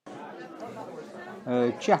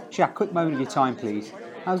Jack, quick moment of your time, please.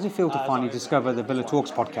 How does it feel to finally discover the Villa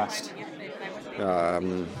Talks podcast?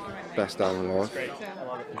 Best day of my life.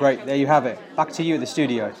 Great, there you have it. Back to you at the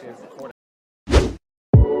studio.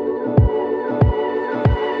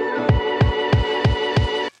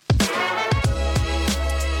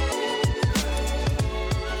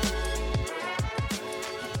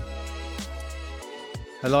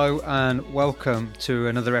 Hello and welcome to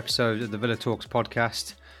another episode of the Villa Talks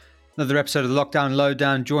podcast. Another episode of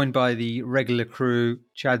Lowdown, joined by the regular crew,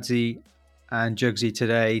 Chadsy and Jugsy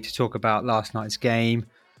today to talk about last night's game.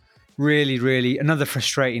 Really another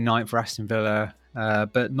frustrating night for Aston Villa,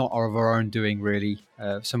 but not of our own doing really.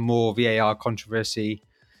 Some more VAR controversy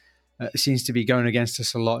seems to be going against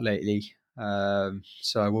us a lot lately.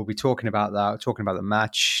 So we'll be talking about that, talking about the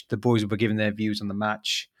match. The boys will be giving their views on the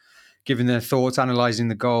match, giving their thoughts, analysing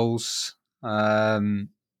the goals, and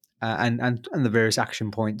the various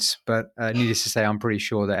action points. But needless to say, I'm pretty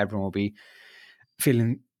sure that everyone will be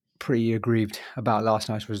feeling pretty aggrieved about last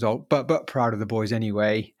night's result, but proud of the boys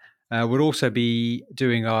anyway. We'll also be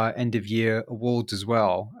doing our end of year awards as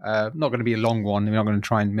well. Not going to be a long one. We're not going to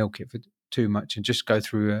try and milk it for too much and just go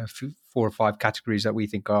through 4 or 5 categories that we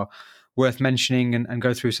think are worth mentioning and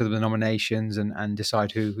go through some of the nominations and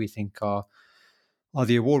decide who we think are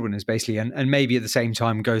the award winners, basically, and maybe at the same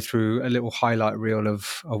time go through a little highlight reel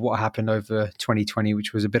of what happened over 2020,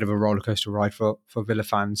 which was a bit of a rollercoaster ride for Villa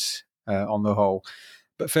fans on the whole.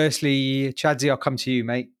 But firstly, Chadsy, I'll come to you,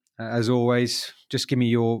 mate. As always, just give me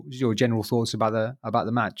your general thoughts about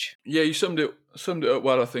the match. Yeah, you summed it up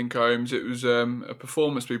well, I think, Holmes. It was a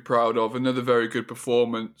performance to be proud of, another very good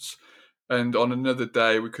performance. And on another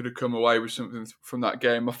day, we could have come away with something from that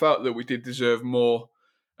game. I felt that we did deserve more.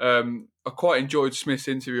 I quite enjoyed Smith's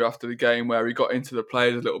interview after the game where he got into the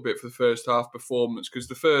players a little bit for the first half performance, because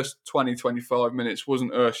the first 20-25 minutes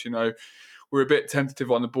wasn't us. We were a bit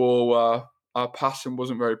tentative on the ball. Our passing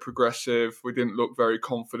wasn't very progressive. We didn't look very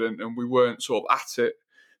confident, and we weren't sort of at it,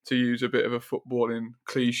 to use a bit of a footballing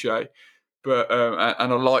cliche. But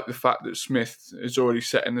and I like the fact that Smith is already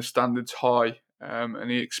setting the standards high,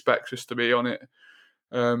 and he expects us to be on it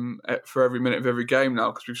for every minute of every game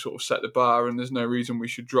now, because we've sort of set the bar, and there's no reason we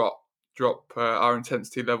should drop our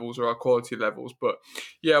intensity levels or our quality levels. But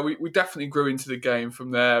yeah, we definitely grew into the game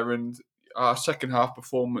from there, and our second half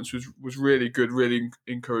performance was really good, really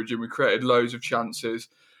encouraging. We created loads of chances,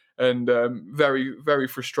 and very, very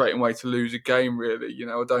frustrating way to lose a game, really.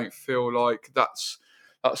 I don't feel like that's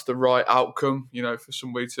the right outcome, for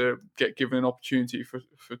somebody to get given an opportunity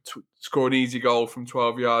to score an easy goal from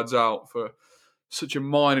 12 yards out for such a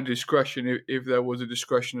minor discretion, if there was a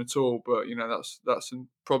discretion at all. But that's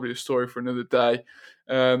probably a story for another day.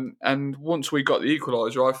 And once we got the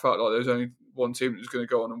equaliser, I felt like there was only one team that was going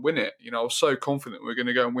to go on and win it. I was so confident we were going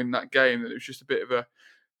to go and win that game that it was just a bit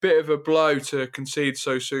of a blow to concede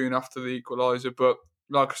so soon after the equaliser. But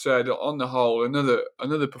like I said, on the whole,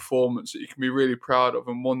 another performance that you can be really proud of,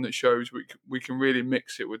 and one that shows we can really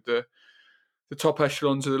mix it with the top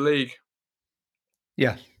echelons of the league.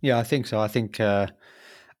 Yeah, I think so. I think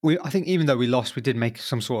even though we lost, we did make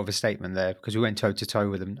some sort of a statement there, because we went toe to toe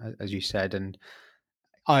with them, as you said. And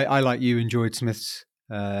I like you, enjoyed Smith's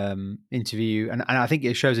interview, and I think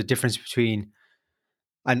it shows a difference between.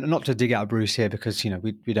 And not to dig out Bruce here, because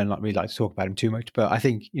we don't really like to talk about him too much. But I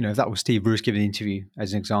think if that was Steve Bruce giving the interview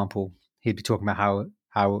as an example, he'd be talking about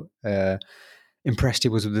how impressed he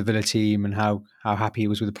was with the Villa team and how happy he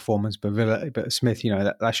was with the performance. But Smith,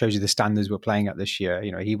 that shows you the standards we're playing at this year.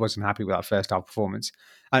 He wasn't happy with that first half performance.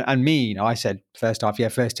 And me, I said first half,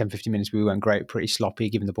 first 10, 15 minutes we weren't great, pretty sloppy,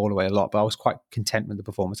 giving the ball away a lot. But I was quite content with the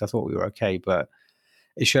performance. I thought we were okay, but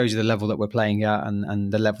it shows you the level that we're playing at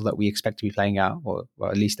and the level that we expect to be playing at, or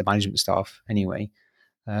at least the management staff anyway.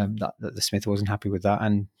 That the Smith wasn't happy with that.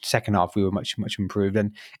 And second half, we were much improved.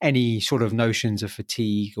 And any sort of notions of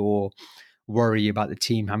fatigue or worry about the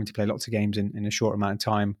team having to play lots of games in a short amount of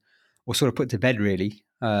time were sort of put to bed, really,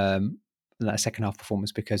 in that second half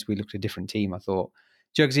performance, because we looked a different team, I thought.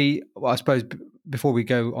 Jugsy, well, I suppose before we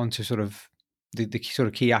go on to sort of the sort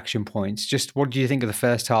of key action points, just what do you think of the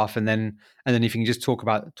first half, and then if you can just talk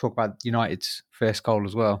about United's first goal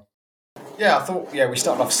as well. Yeah, I thought we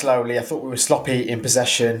started off slowly. I thought we were sloppy in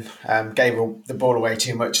possession, gave the ball away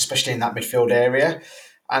too much, especially in that midfield area.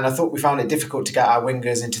 And I thought we found it difficult to get our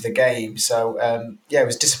wingers into the game. So, it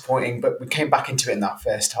was disappointing, but we came back into it in that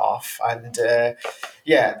first half. And,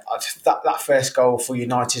 that first goal for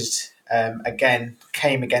United, again,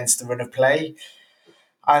 came against the run of play.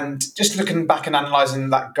 And just looking back and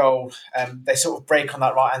analysing that goal, they sort of break on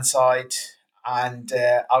that right-hand side, and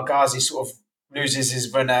Al Ghazi sort of loses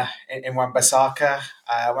his runner in Wan-Bissaka.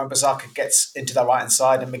 Wan-Bissaka gets into the right-hand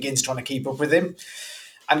side and McGinn's trying to keep up with him.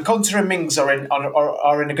 And Conter and Mings are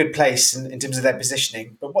in a good place in terms of their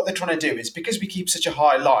positioning. But what they're trying to do is, because we keep such a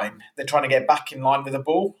high line, they're trying to get back in line with the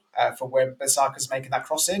ball for when Bissaka's making that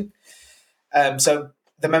cross in. So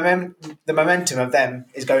the momentum of them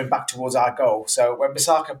is going back towards our goal. So when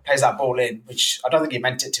Bissaka plays that ball in, which I don't think he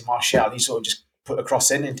meant it to Martial, he sort of just put a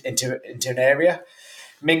cross into an area.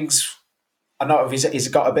 Mings, I know he's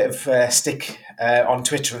got a bit of stick on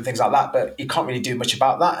Twitter and things like that, but he can't really do much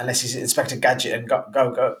about that unless he's Inspector Gadget and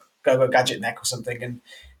go Gadget neck or something and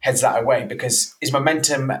heads that away, because his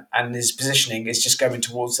momentum and his positioning is just going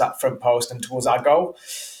towards that front post and towards our goal.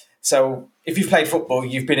 So if you've played football,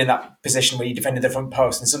 you've been in that position where you defended the front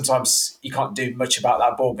post, and sometimes you can't do much about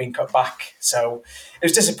that ball being cut back. So it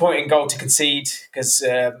was a disappointing goal to concede, because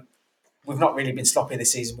we've not really been sloppy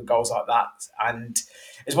this season with goals like that. And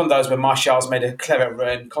it's one of those where Martial's made a clever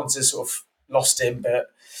run, Conte sort of lost him,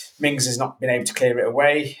 but Mings has not been able to clear it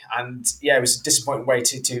away. And yeah, it was a disappointing way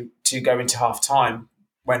to go into half time,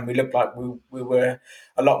 when we looked like we were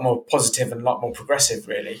a lot more positive and a lot more progressive,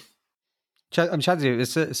 really. Chadzi,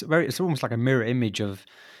 it's almost like a mirror image of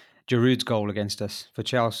Giroud's goal against us for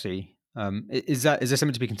Chelsea. Is there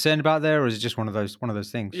something to be concerned about there, or is it just one of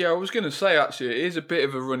those things? Yeah, I was going to say, actually, it is a bit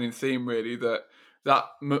of a running theme, really, that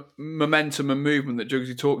momentum and movement that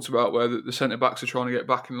Jugsy talked about, where the centre backs are trying to get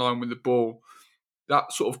back in line with the ball.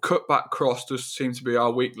 That sort of cutback cross does seem to be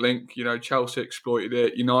our weak link. You know, Chelsea exploited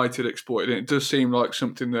it, United exploited it. It does seem like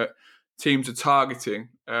something that teams are targeting.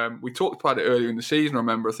 We talked about it earlier in the season. I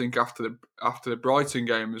remember, I think after the Brighton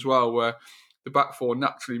game as well, where the back four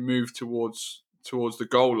naturally moved towards the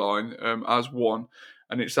goal line as one,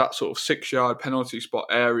 and it's that sort of 6-yard penalty spot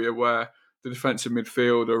area where the defensive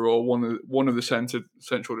midfielder or one of the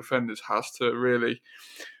central defenders has to really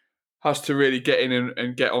get in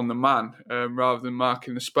and get on the man rather than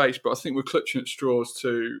marking the space. But I think we're clutching at straws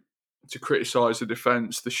to criticise the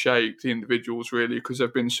defence, the shape, the individuals, really, because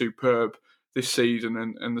they've been superb this season,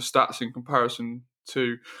 and the stats in comparison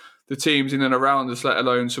to the teams in and around us, let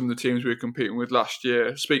alone some of the teams we were competing with last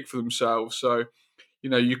year, speak for themselves. So, you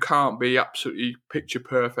know, you can't be absolutely picture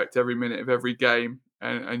perfect every minute of every game,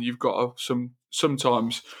 and you've got to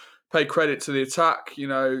sometimes pay credit to the attack. You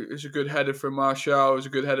know, it's a good header from Martial, it's a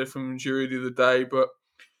good header from Giroud the other day, but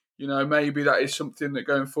you know, maybe that is something that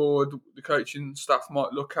going forward the coaching staff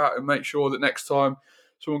might look at and make sure that next time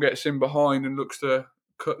someone gets in behind and looks to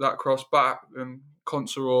cut that cross back, then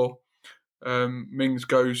Konsa or Mings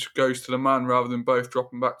goes to the man rather than both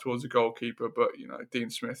dropping back towards the goalkeeper. But you know,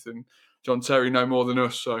 Dean Smith and John Terry know more than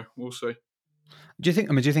us, so we'll see. Do you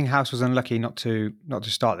think House was unlucky not to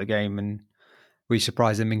start the game, and were you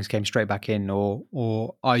surprised that Mings came straight back in,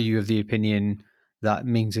 or are you of the opinion that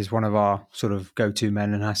Mings is one of our sort of go-to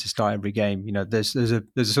men and has to start every game? You know, there's a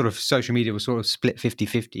sort of social media was sort of split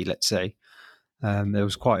 50-50, let's say. There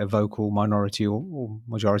was quite a vocal minority or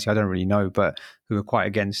majority, I don't really know, but who were quite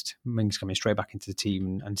against Mings coming straight back into the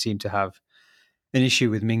team and seemed to have an issue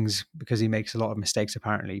with Mings because he makes a lot of mistakes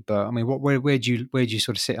apparently. But I mean, where do you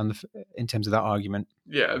sort of sit in terms of that argument?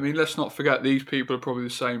 Yeah, I mean, let's not forget these people are probably the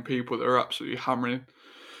same people that are absolutely hammering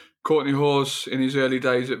Courtney Hawes in his early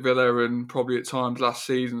days at Villa and probably at times last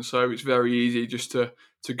season. So it's very easy just to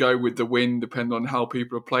go with the wind, depending on how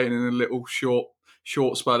people are playing in a little short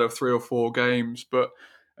spell of 3 or 4 games. But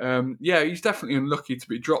yeah, he's definitely unlucky to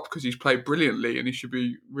be dropped because he's played brilliantly, and he should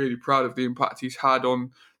be really proud of the impact he's had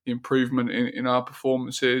on the improvement in our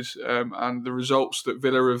performances and the results that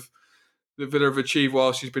Villa have achieved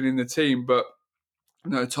whilst he's been in the team. But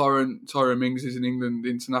no, Tyrone Mings is an England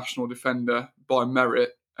international defender by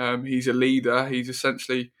merit. He's a leader. He's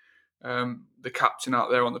essentially the captain out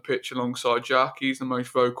there on the pitch alongside Jack. He's the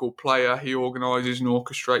most vocal player. He organises and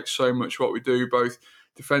orchestrates so much what we do, both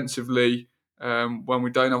defensively when we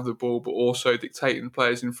don't have the ball, but also dictating the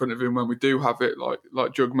players in front of him when we do have it,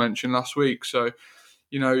 like Jug mentioned last week. So,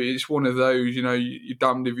 you know, it's one of those, you know, you're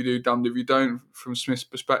damned if you do, damned if you don't from Smith's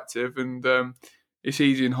perspective. And it's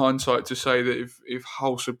easy in hindsight to say that if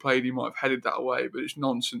Hulse had played, he might have headed that away, but it's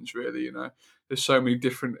nonsense, really. You know, there's so many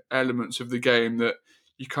different elements of the game that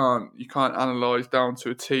you can't analyse down to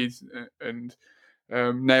a T and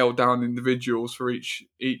nail down individuals for each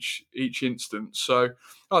instance. So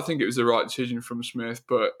I think it was the right decision from Smith,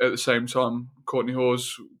 but at the same time, Courtney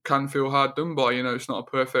Hawes can feel hard done by. You know, it's not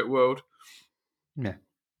a perfect world. Yeah.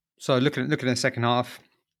 So looking at the second half,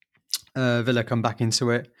 Villa come back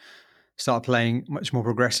into it, start playing much more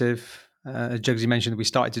progressive. As Jugsy mentioned, we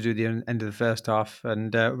started to do the end of the first half,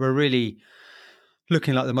 and we're really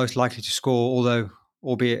looking like the most likely to score. Although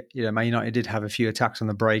albeit Man United did have a few attacks on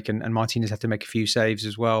the break, and Martinez had to make a few saves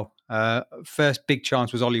as well. First big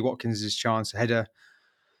chance was Ollie Watkins' chance, a header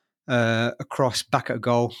across, back at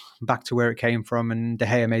goal, back to where it came from, and De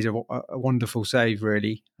Gea made a wonderful save.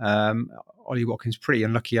 Really, Ollie Watkins pretty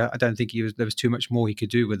unlucky. I don't think there was too much more he could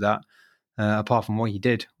do with that, apart from what he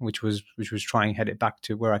did, which was try and head it back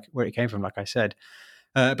to where it came from. Like I said.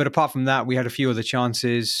 But apart from that, we had a few other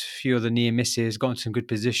chances, a few other near misses, got in some good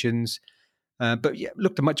positions. But yeah,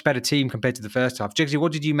 looked a much better team compared to the first half. Jigsy,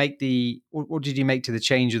 what did you make to the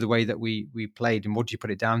change of the way that we played, and what did you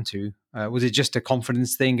put it down to? Was it just a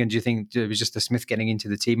confidence thing, and do you think it was just the Smith getting into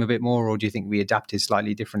the team a bit more, or do you think we adapted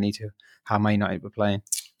slightly differently to how Man United were playing?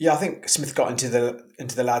 Yeah, I think Smith got into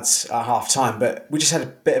the lads at half time, but we just had a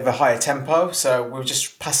bit of a higher tempo, so we were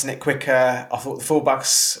just passing it quicker. I thought the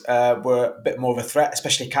fullbacks were a bit more of a threat,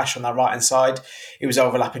 especially Cash on that right hand side. He was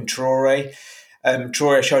overlapping Traore.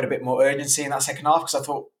 Traore showed a bit more urgency in that second half, because I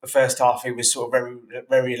thought the first half he was sort of very,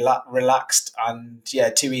 very relaxed and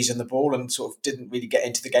too easy on the ball and sort of didn't really get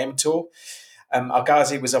into the game at all. Al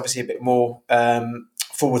Ghazi was obviously a bit more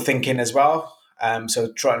forward thinking as well.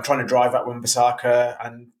 So trying to drive at Wan-Bissaka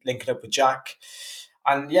and linking up with Jack.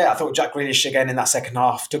 And I thought Jack Grealish again in that second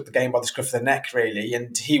half took the game by the scruff of the neck, really,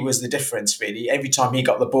 and he was the difference, really. Every time he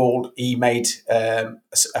got the ball, he made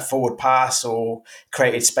a forward pass or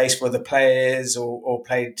created space for other players or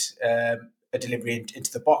played a delivery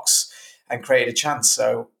into the box and created a chance.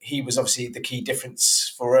 So he was obviously the key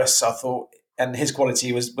difference for us, I thought, and his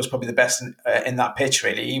quality was probably the best in that pitch,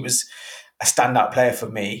 really. He was a standout player for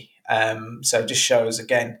me. So it just shows,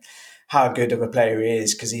 again, how good of a player he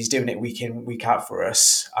is, because he's doing it week in, week out for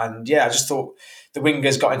us. And I just thought the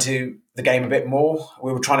wingers got into the game a bit more.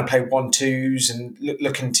 We were trying to play 1-2s and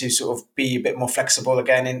looking to sort of be a bit more flexible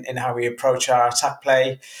again in how we approach our attack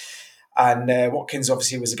play. And Watkins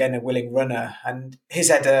obviously was again a willing runner, and his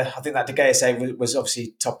header, I think that De Gea save was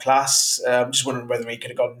obviously top class. I'm just wondering whether he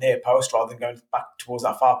could have gone near post rather than going back towards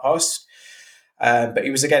that far post. But he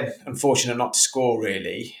was, again, unfortunate not to score,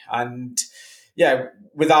 really. And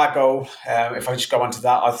with our goal, if I just go on to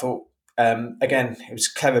that, I thought, again, it was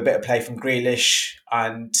a clever bit of play from Grealish,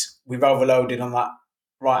 and we've overloaded on that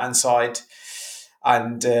right-hand side.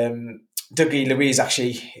 And Dougie Luiz,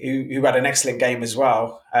 actually, who had an excellent game as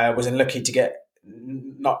well, was unlucky to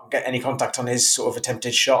not get any contact on his sort of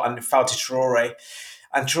attempted shot and fouled to Traore.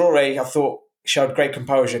 And Traore, I thought, showed great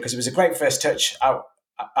composure, because it was a great first touch out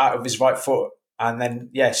of his right foot. And then,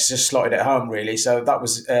 just slotted it home, really. So that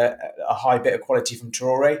was a high bit of quality from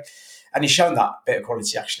Traore. And he's shown that bit of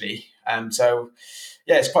quality, actually.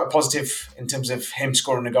 It's quite positive in terms of him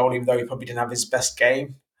scoring a goal, even though he probably didn't have his best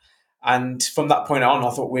game. And from that point on, I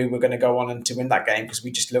thought we were going to go on and to win that game, because we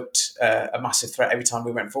just looked a massive threat every time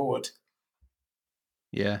we went forward.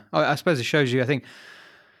 Yeah, I suppose it shows you, I think,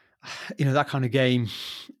 that kind of game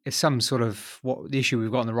is some sort of what the issue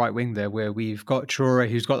we've got on the right wing there, where we've got Traore,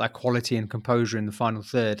 who's got that quality and composure in the final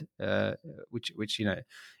third, which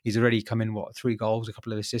he's already come in 3 goals, a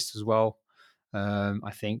couple of assists as well,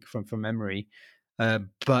 I think from memory.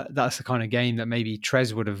 But that's the kind of game that maybe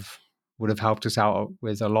Trez would have helped us out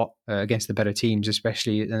with a lot against the better teams,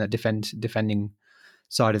 especially in that defending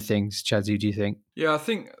side of things. Chaz, who do you think? Yeah, I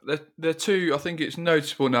think they're two. I think it's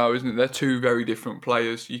noticeable now, isn't it? They're two very different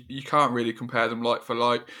players. You can't really compare them like for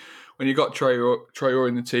like. When you got Traore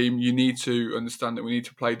in the team, you need to understand that we need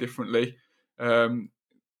to play differently.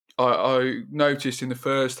 I noticed in the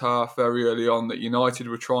first half very early on that United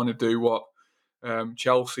were trying to do what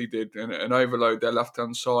Chelsea did and overload their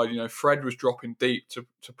left-hand side. Fred was dropping deep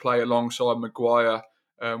to play alongside Maguire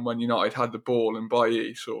when United had the ball, and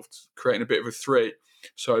Bailly sort of creating a bit of a 3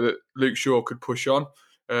 so that Luke Shaw could push on,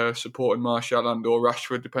 supporting Martial and or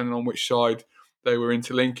Rashford, depending on which side they were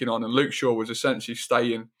interlinking on. And Luke Shaw was essentially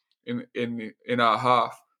staying in our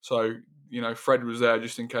half. So, Fred was there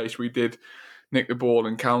just in case we did nick the ball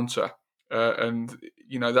and counter. And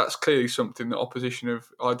that's clearly something that opposition have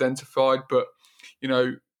identified. But,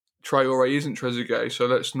 Traore isn't Trezeguet, so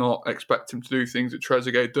let's not expect him to do things that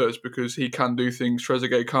Trezeguet does, because he can do things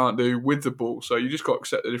Trezeguet can't do with the ball. So you just got to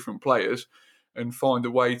accept the different players and find a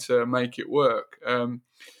way to make it work.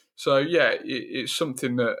 It's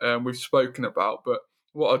something that we've spoken about. But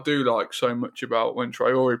what I do like so much about when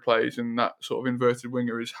Traore plays in that sort of inverted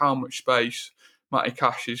winger is how much space Matty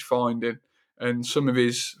Cash is finding. And some of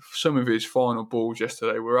his final balls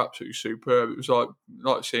yesterday were absolutely superb. It was like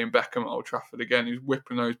seeing Beckham at Old Trafford again. He was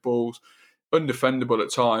whipping those balls, undefendable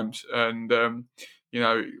at times. And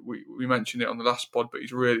we mentioned it on the last pod, but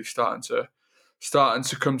he's really starting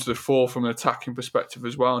to come to the fore from an attacking perspective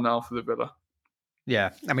as well now for the Villa.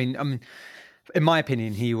 Yeah, I mean, In my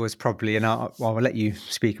opinion, he was probably, and I'll let you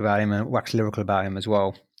speak about him and wax lyrical about him as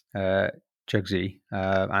well, Jugsy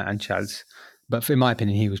and Chads. But in my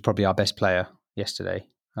opinion, he was probably our best player yesterday,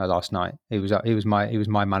 last night. He was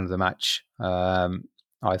my man of the match.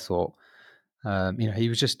 I thought. He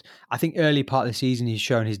was just. I think early part of the season, he's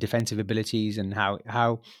shown his defensive abilities and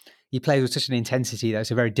how he plays with such an intensity that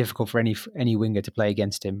it's very difficult for any winger to play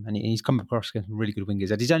against him. And he's come across against some really good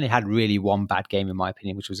wingers. And he's only had really one bad game, in my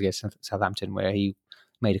opinion, which was against Southampton, where he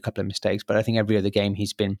made a couple of mistakes. But I think every other game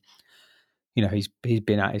he's been, he's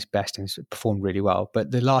been at his best and he's performed really well.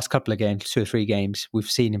 But the last couple of games, 2 or 3 games, we've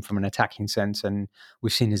seen him from an attacking sense, and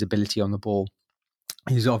we've seen his ability on the ball.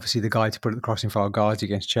 He's obviously the guy to put the crossing for our guards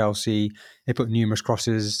against Chelsea. He put numerous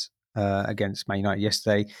crosses against Man United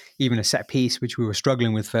yesterday. Even a set piece, which we were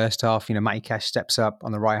struggling with first half. Matty Cash steps up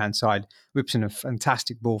on the right-hand side, whips in a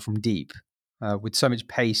fantastic ball from deep with so much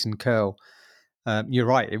pace and curl. You're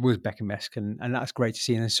right, it was Beckham-esque, and that's great to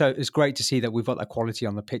see. And so it's great to see that we've got that quality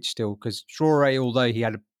on the pitch still, because Traore, although he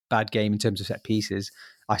had a bad game in terms of set pieces,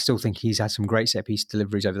 I still think he's had some great set piece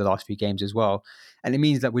deliveries over the last few games as well. And it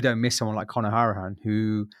means that we don't miss someone like Conor Harahan,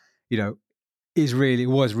 who, was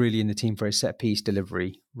really in the team for his set piece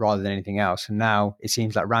delivery rather than anything else. And now it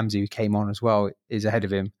seems like Ramsey, who came on as well, is ahead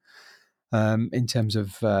of him in terms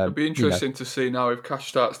of. It'll be interesting to see now if Cash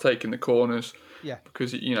starts taking the corners. Yeah,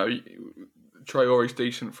 because Traore's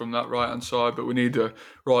decent from that right hand side, but we need a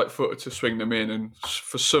right footer to swing them in. And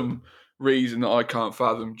for some reason that I can't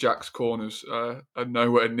fathom, Jack's corners are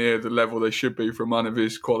nowhere near the level they should be for a man of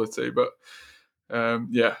his quality. But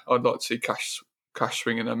I'd like to see Cash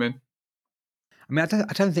swinging them in. I mean,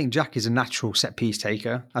 I don't think Jack is a natural set piece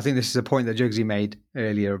taker. I think this is a point that Jugsy made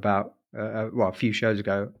earlier about, a few shows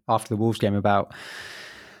ago after the Wolves game, about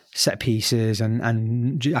set pieces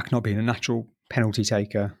and Jack not being a natural penalty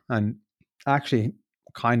taker. And I actually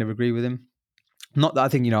kind of agree with him. Not that I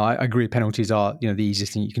think, I agree penalties are, the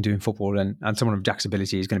easiest thing you can do in football, and someone of Jack's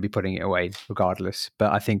ability is going to be putting it away regardless.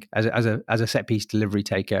 But I think as a set piece delivery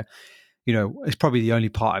taker, it's probably the only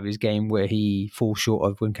part of his game where he falls short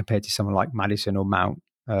of when compared to someone like Maddison or Mount,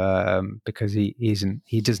 because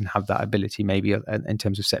he doesn't have that ability maybe in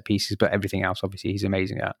terms of set pieces, but everything else obviously he's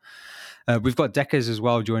amazing at. We've got Deckers as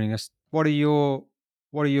well joining us. What are your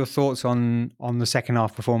thoughts on the second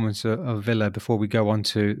half performance of Villa before we go on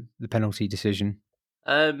to the penalty decision?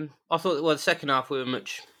 I thought, the second half we were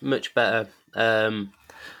much better.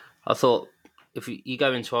 I thought if you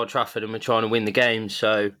go into Old Trafford and we're trying to win the game,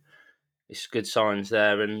 so it's good signs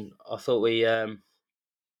there. And I thought we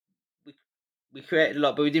created a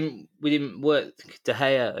lot, but we didn't work De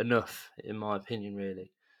Gea enough, in my opinion,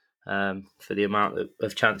 really. For the amount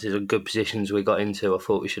of chances and good positions we got into, I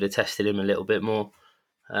thought we should have tested him a little bit more.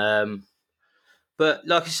 But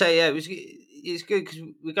like I say, it's good because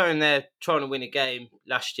we're going there trying to win a game.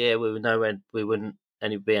 Last year we wouldn't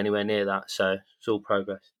be anywhere near that, so it's all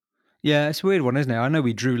progress. Yeah, it's a weird one, isn't it? I know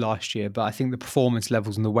we drew last year, but I think the performance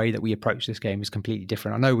levels and the way that we approach this game is completely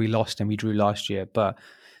different. I know we lost and we drew last year, but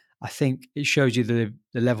I think it shows you the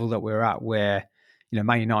level that we're at, where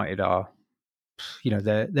Man United are,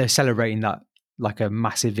 they're celebrating that like a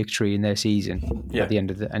massive victory in their season at the end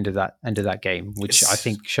of that game, which I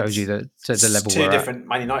think shows you the level we're at. Two different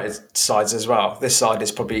Man United sides as well. This side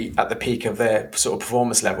is probably at the peak of their sort of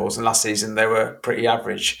performance levels, and last season they were pretty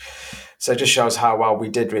average. So it just shows how well we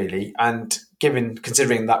did, really. And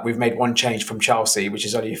considering that we've made one change from Chelsea, which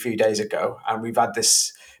is only a few days ago, and we've had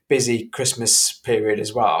this busy Christmas period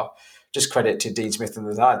as well, just credit to Dean Smith and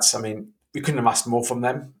the lads. I mean, we couldn't have asked more from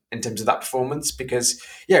them in terms of that performance, because,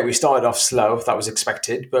 we started off slow. That was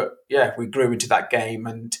expected. But, we grew into that game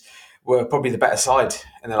and were probably the better side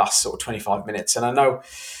in the last sort of 25 minutes. And I know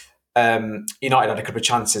United had a couple of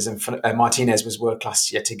chances, and Martinez was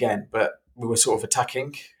world-class yet again, but we were sort of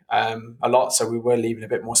attacking a lot, so we were leaving a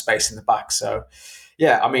bit more space in the back. So,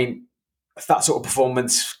 I mean, that sort of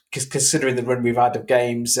performance, considering the run we've had of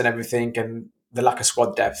games and everything, and the lack of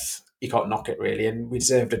squad depth, you can't knock it, really, and we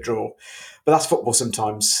deserved a draw. But that's football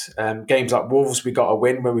sometimes. Games like Wolves, we got a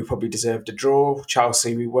win where we probably deserved a draw.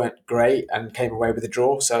 Chelsea, we weren't great and came away with a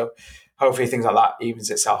draw. So hopefully things like that evens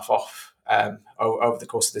itself off over the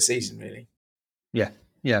course of the season, really.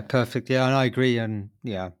 Yeah, perfect. Yeah, and I agree. And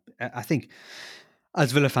I think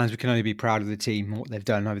as Villa fans, we can only be proud of the team and what they've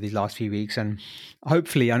done over these last few weeks. And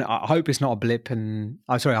hopefully, and I hope it's not a blip. And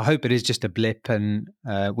I hope it is just a blip, and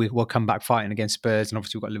we'll come back fighting against Spurs. And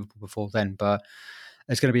obviously, we've got Liverpool before then. But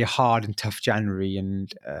it's going to be a hard and tough January.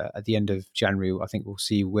 And at the end of January, I think we'll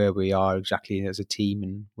see where we are exactly as a team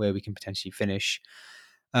and where we can potentially finish.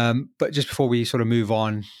 But just before we sort of move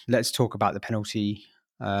on, let's talk about the penalty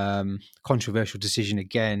controversial decision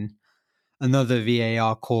again. another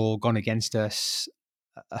VAR call gone against us.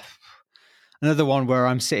 Another one where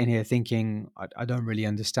I'm sitting here thinking I don't really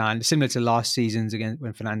understand. Similar to last season's again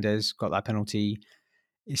when Fernandes got that penalty.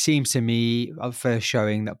 It seems to me at first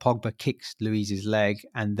showing that Pogba kicks Luiz's leg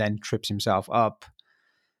and then trips himself up.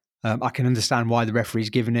 I can understand why the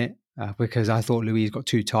referee's given it because I thought Luiz got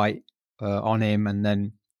too tight on him and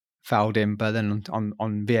then fouled him. But then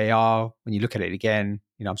on VAR, when you look at it again,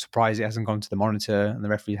 I'm surprised it hasn't gone to the monitor and the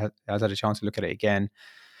referee has had a chance to look at it again.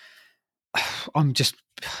 I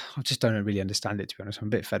just don't really understand it, to be honest. I'm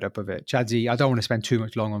a bit fed up of it. Chadsy, I don't want to spend too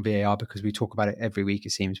much long on VAR because we talk about it every week,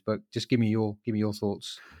 it seems. But just give me your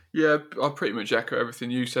thoughts. Yeah, I pretty much echo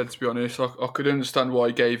everything you said, to be honest. I could understand why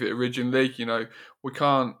he gave it originally. We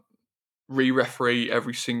can't re-referee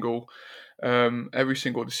every single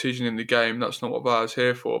decision in the game. That's not what VAR's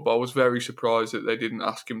here for. But I was very surprised that they didn't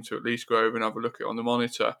ask him to at least go over and have a look at it on the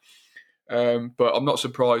monitor. But I'm not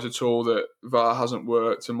surprised at all that VAR hasn't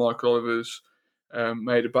worked and Michael Oliver's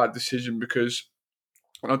made a bad decision, because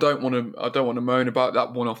I don't want to moan about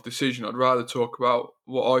that one-off decision. I'd rather talk about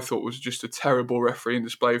what I thought was just a terrible refereeing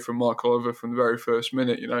display from Michael Oliver from the very first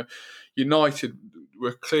minute. United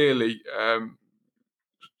were clearly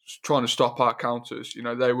trying to stop our counters.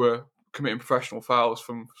 They were committing professional fouls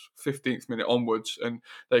from 15th minute onwards, and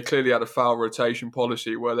they clearly had a foul rotation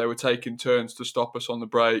policy where they were taking turns to stop us on the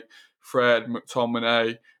break. Fred,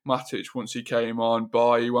 McTominay, Matic, once he came on,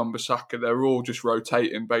 Bailly, Wan-Bissaka, they were all just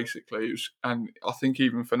rotating basically. And I think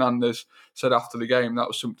even Fernandes said after the game that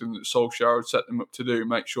was something that Solskjaer had set them up to do,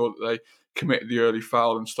 make sure that they committed the early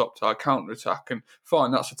foul and stopped our counter-attack. And fine,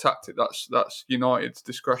 that's a tactic. That's United's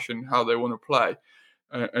discretion, how they want to play.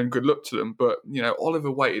 And good luck to them. But, Oliver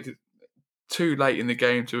waited too late in the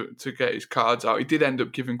game to get his cards out. He did end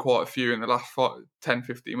up giving quite a few in the last 10,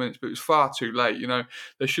 15 minutes, but it was far too late.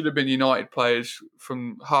 There should have been United players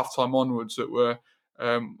from half-time onwards that were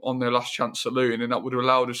on their last chance saloon, and that would have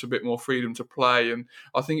allowed us a bit more freedom to play. And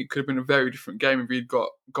I think it could have been a very different game if he'd got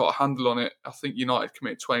a handle on it. I think United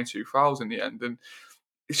committed 22 fouls in the end, and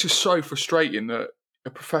it's just so frustrating that a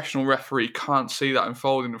professional referee can't see that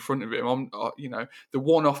unfolding in front of him. The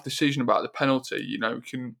one-off decision about the penalty,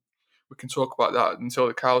 we can talk about that until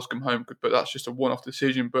the cows come home, but that's just a one-off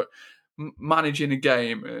decision. But managing a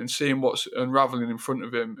game and seeing what's unraveling in front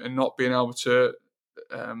of him and not being able to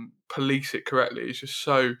police it correctly is just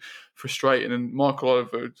so frustrating. And Michael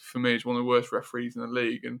Oliver, for me, is one of the worst referees in the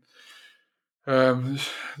league. And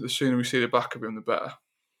the sooner we see the back of him, the better.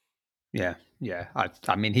 Yeah.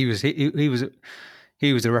 I mean, he was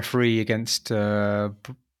a referee against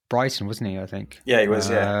Brighton, wasn't he? I think. Yeah, he was.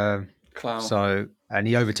 Yeah. Clown. So, and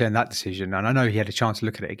he overturned that decision, and I know he had a chance to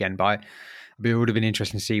look at it again. But it would have been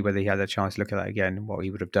interesting to see whether he had a chance to look at that again, what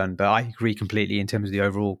he would have done. But I agree completely in terms of the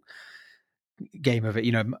overall game of it.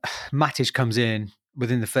 Matic comes in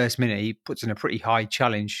within the first minute. He puts in a pretty high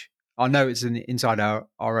challenge. I know it's inside our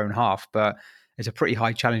own half, but it's a pretty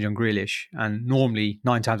high challenge on Grealish. And normally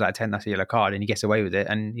 9 times out of 10, that's a yellow card, and he gets away with it.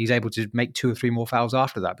 And he's able to make 2 or 3 more fouls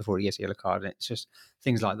after that before he gets a yellow card. And it's just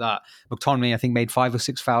things like that. McTominay, I think, made 5 or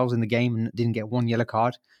 6 fouls in the game and didn't get 1 yellow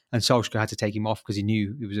card. And Solskjaer had to take him off because he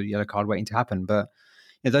knew it was a yellow card waiting to happen. But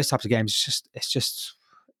those types of games, it's just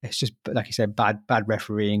like you said, bad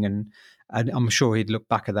refereeing, and I'm sure he'd look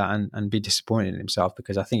back at that and be disappointed in himself,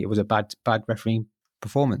 because I think it was a bad refereeing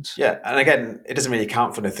performance. Yeah, and again, it doesn't really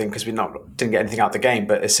count for anything because we didn't get anything out of the game,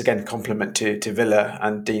 but it's again compliment to Villa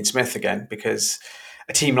and Dean Smith again, because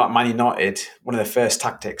a team like Man United, one of their first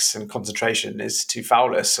tactics and concentration is to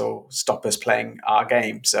foul us or stop us playing our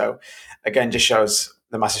game. So again, just shows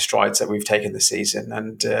the massive strides that we've taken this season,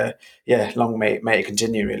 and long may it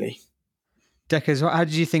continue, really. Deckers, how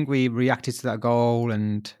did you think we reacted to that goal?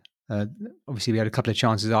 And obviously we had a couple of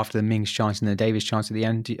chances after the Mings chance and the Davis chance at the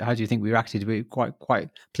end. How do you think we reacted? Were we quite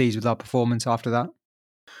pleased with our performance after that?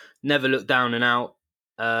 Never looked down and out.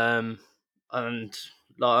 And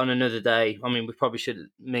like on another day, I mean, we probably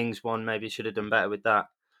Mings won, maybe should have done better with that.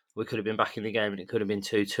 We could have been back in the game and it could have been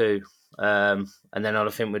 2-2. And then I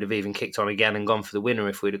think we'd have even kicked on again and gone for the winner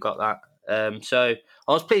if we'd have got that. So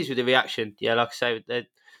I was pleased with the reaction. Yeah, like I say,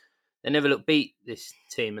 they never look beat, this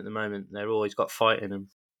team at the moment. They've always got fight in them.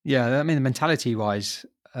 Yeah, I mean, mentality-wise,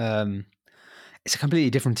 it's a completely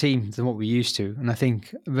different team than what we're used to. And I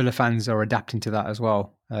think Villa fans are adapting to that as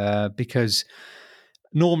well. Because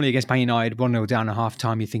normally against Man United, 1-0 down at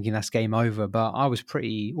half-time, you're thinking that's game over. But I was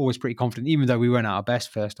always pretty confident, even though we weren't at our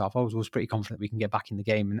best first half, I was always pretty confident we can get back in the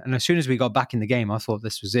game. And as soon as we got back in the game, I thought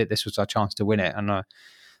this was it. This was our chance to win it. And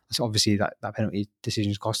so obviously that penalty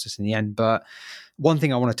decision cost us in the end. But one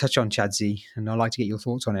thing I want to touch on, Chadsy, and I'd like to get your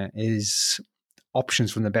thoughts on it, is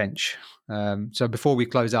options from the bench. So before we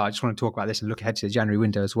close out, I just want to talk about this and look ahead to the January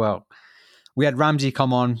window as well. We had Ramsey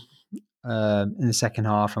come on in the second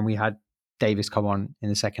half, and we had Davis come on in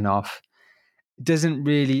the second half. It doesn't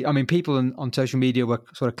really, I mean, people on social media were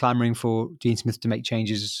sort of clamoring for Dean Smith to make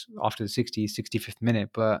changes after the 65th minute,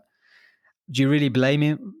 but do you really blame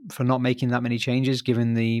him for not making that many changes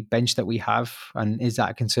given the bench that we have? And is that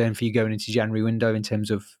a concern for you going into January window in terms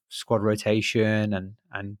of squad rotation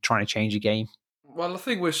and trying to change a game? Well, I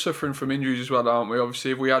think we're suffering from injuries as well, aren't we?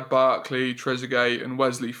 Obviously, if we had Barkley, Trezeguet and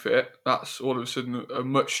Wesley fit, that's all of a sudden a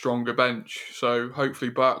much stronger bench. So hopefully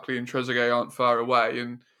Barkley and Trezeguet aren't far away.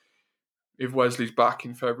 And if Wesley's back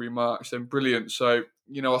in February, March, then brilliant. So,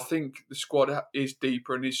 I think the squad is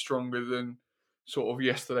deeper and is stronger than sort of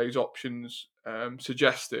yesterday's options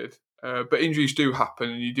suggested. But injuries do happen,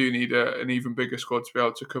 and you do need an even bigger squad to be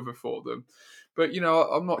able to cover for them. But,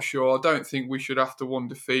 I'm not sure. I don't think we should, after one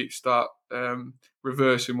defeat, start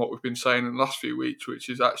reversing what we've been saying in the last few weeks, which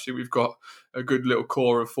is actually we've got a good little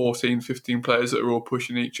core of 14, 15 players that are all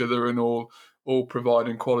pushing each other and all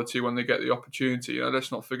providing quality when they get the opportunity.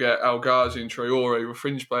 Let's not forget El Ghazi and Traore were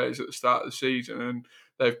fringe players at the start of the season, and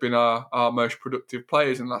they've been our most productive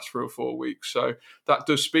players in the last 3 or 4 weeks. So that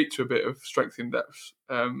does speak to a bit of strength in depth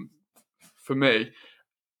for me.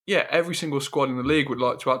 Yeah, every single squad in the league would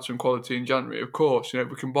like to add some quality in January. Of course, if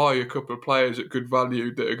we can buy a couple of players at good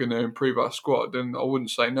value that are going to improve our squad, then I wouldn't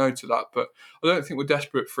say no to that. But I don't think we're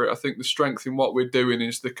desperate for it. I think the strength in what we're doing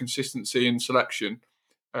is the consistency in selection.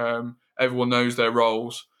 Everyone knows their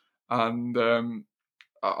roles, and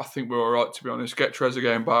I think we're all right, to be honest. Get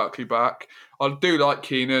Trezeguet and Barkley back. I do like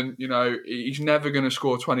Keenan. He's never going to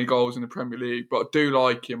score 20 goals in the Premier League, but I do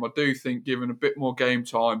like him. I do think given a bit more game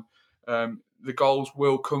time, the goals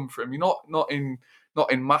will come for him. Not in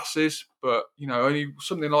masses, but only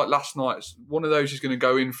something like last night. One of those is going to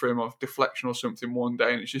go in for him off deflection or something one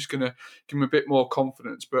day, and it's just going to give him a bit more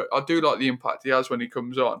confidence. But I do like the impact he has when he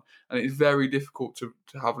comes on, and it's very difficult to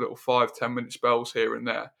have little 5-10 minute spells here and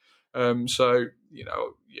there. So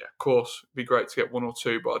of course, it'd be great to get 1 or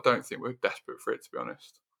 2, but I don't think we're desperate for it, to be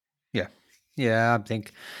honest. Yeah, I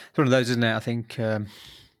think it's one of those, isn't it? I think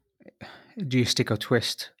do you stick or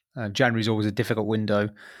twist? January's always a difficult window,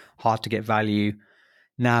 hard to get value.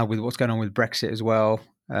 Now with what's going on with Brexit as well,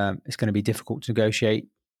 it's going to be difficult to negotiate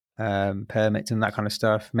permits and that kind of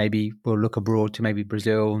stuff. Maybe we'll look abroad to maybe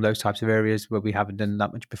Brazil and those types of areas where we haven't done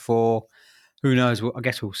that much before. Who knows? I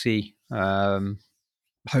guess we'll see.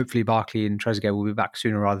 Hopefully Barkley and Trezeguet will be back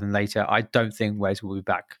sooner rather than later. I don't think Wes will be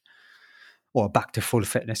back to full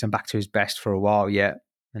fitness and back to his best for a while yet.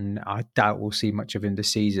 And I doubt we'll see much of him this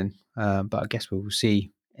season. But I guess we'll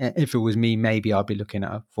see. If it was me, maybe I'd be looking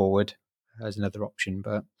at a forward as another option.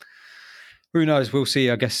 But who knows? We'll see.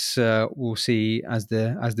 I guess we'll see as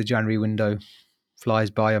the January window flies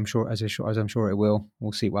by. I'm sure, as I'm sure it will.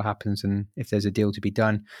 We'll see what happens and if there's a deal to be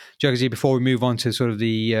done. Jugsy, before we move on to sort of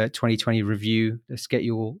the 2020 review, let's get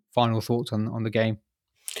your final thoughts on the game.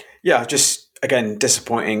 Yeah, just again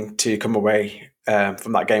disappointing to come away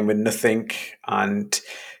from that game with nothing, and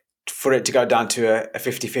for it to go down to a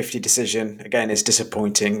 50-50 decision again is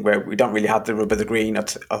disappointing. Where we don't really have the rub of the green, I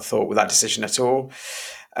thought, with that decision at all.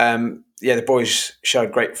 The boys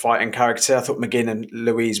showed great fighting character. I thought McGinn and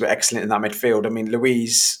Louise were excellent in that midfield. I mean,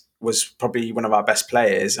 Louise was probably one of our best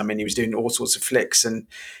players. I mean, he was doing all sorts of flicks and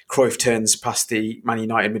Cruyff turns past the Man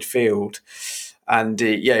United midfield. And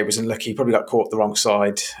he was unlucky. He probably got caught the wrong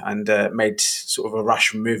side and made sort of a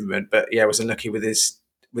rash movement. But was unlucky with his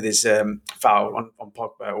foul on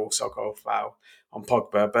Pogba, also goal foul on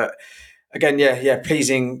Pogba. But again,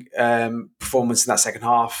 pleasing performance in that second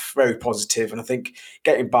half, very positive. And I think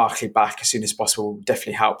getting Barkley back as soon as possible will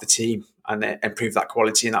definitely help the team and improve that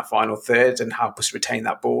quality in that final third and help us retain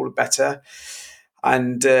that ball better.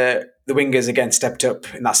 And the wingers again stepped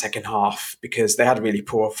up in that second half because they had a really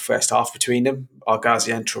poor first half between them, El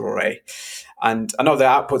Ghazi and Traore. And I know their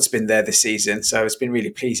output's been there this season, so it's been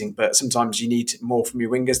really pleasing. But sometimes you need more from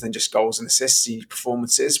your wingers than just goals and assists. You need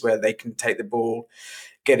performances where they can take the ball,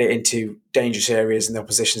 get it into dangerous areas in the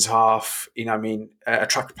opposition's half,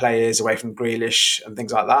 attract players away from Grealish and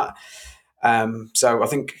things like that. So I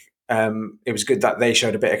think it was good that they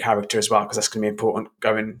showed a bit of character as well, because that's going to be important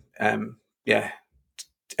going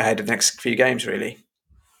ahead of the next few games, really.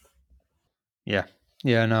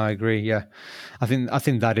 Yeah, no, I agree. Yeah, I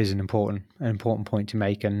think that is an important point to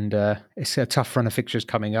make, and it's a tough run of fixtures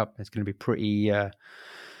coming up. It's going to be pretty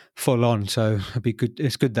full on, so it'd be good.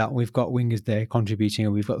 It's good that we've got wingers there contributing,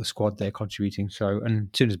 and we've got the squad there contributing. So, and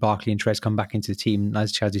as soon as Barkley and Trez come back into the team,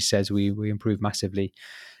 as Chazzy says, we improve massively.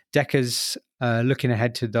 Decker's looking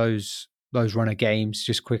ahead to those run of games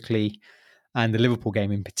just quickly. and the Liverpool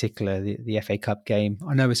game in particular, the FA Cup game.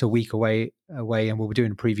 I know it's a week away, and we'll be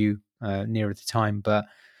doing a preview nearer the time, but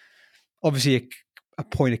obviously a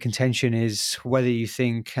point of contention is whether you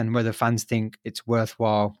think and whether fans think it's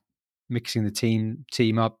worthwhile mixing the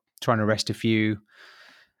team up, trying to rest a few.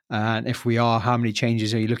 And if we are, how many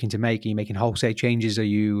changes are you looking to make? Are you making wholesale changes? Are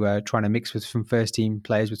you trying to mix with some first team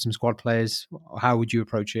players with some squad players? How would you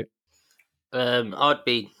approach it? I'd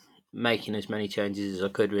be making as many changes as I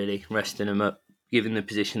could, really, resting them up. Given the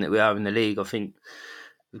position that we are in the league, I think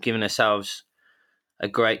we've given ourselves a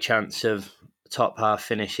great chance of top half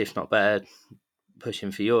finish, if not better,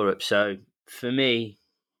 pushing for Europe. So for me,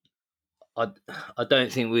 I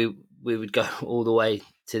don't think we would go all the way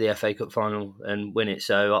to the FA Cup final and win it.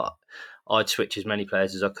 So I'd switch as many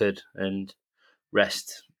players as I could and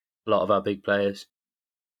rest a lot of our big players.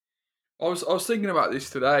 I was thinking about this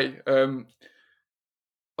today.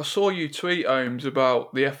 I saw you tweet, Holmes,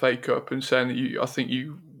 about the FA Cup and saying that I think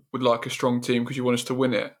you would like a strong team because you want us to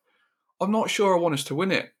win it. I'm not sure I want us to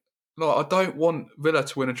win it. Like, I don't want Villa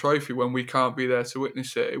to win a trophy when we can't be there to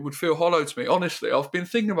witness it. It would feel hollow to me. Honestly, I've been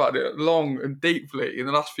thinking about it long and deeply in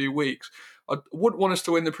the last few weeks. I wouldn't want us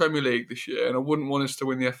to win the Premier League this year, and I wouldn't want us to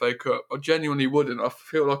win the FA Cup. I genuinely wouldn't. I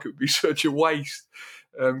feel like it would be such a waste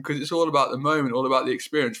because it's all about the moment, all about the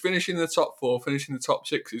experience. Finishing in the top 4, finishing the top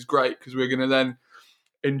 6 is great because we're going to then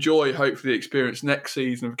enjoy, hopefully, the experience next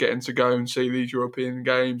season of getting to go and see these European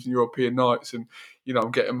games and European nights. And, you know,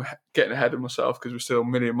 I'm getting ahead of myself because we're still a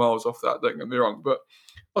million miles off that, don't get me wrong. But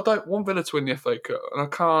I don't want Villa to win the FA Cup, and I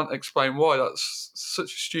can't explain why. That's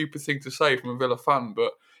such a stupid thing to say from a Villa fan,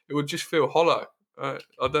 but it would just feel hollow. I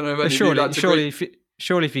don't know if any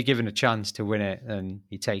surely, if you're given a chance to win it, then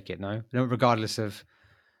you take it, no? Regardless of...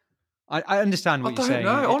 I understand what you're saying.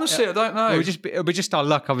 I don't know. Honestly, I don't know. It'll be just our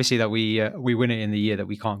luck, obviously, that we win it in the year that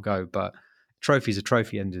we can't go. But trophy's a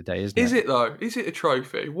trophy at the end of the day, isn't it? Is it, though? Is it a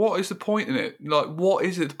trophy? What is the point in it? Like, what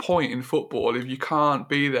is the point in football if you can't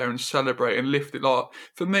be there and celebrate and lift it? Like,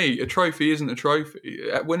 for me, a trophy isn't a trophy.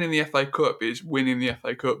 Winning the FA Cup is winning the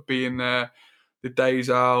FA Cup, being there, the days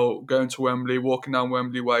out, going to Wembley, walking down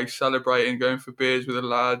Wembley Way, celebrating, going for beers with the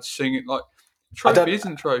lads, singing. Like, trophy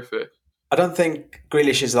isn't a trophy. I don't think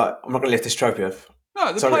Grealish is like, I'm not going to lift this trophy off.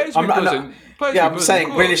 No, players will be buzzing. I'm saying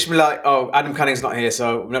Grealish will be like, oh, Adam Cunning's not here,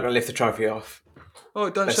 so I'm not going to lift the trophy off. Oh,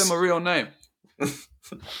 don't say my real name.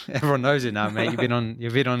 Everyone knows it now, mate. You've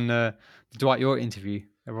been on the Dwight York interview.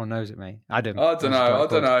 Everyone knows it, mate. Adam. I don't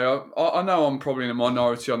know. I know I'm probably in a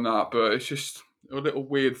minority on that, but it's just a little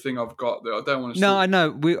weird thing I've got that I don't want to. No, I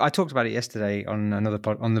know. I talked about it yesterday on another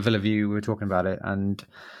on the Villa View. We were talking about it, and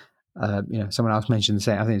someone else mentioned the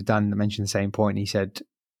same. I think it was Dan that mentioned the same point. And he said,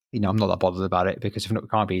 I'm not that bothered about it because if it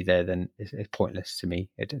can't be there, then it's pointless to me.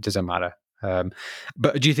 It doesn't matter.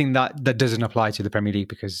 But do you think that doesn't apply to the Premier League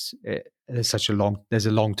because there's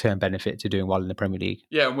a long-term benefit to doing well in the Premier League?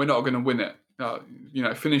 Yeah, and we're not going to win it.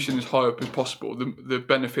 Finishing as high up as possible. The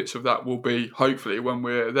benefits of that will be hopefully when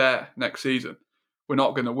we're there next season. We're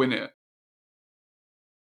not going to win it.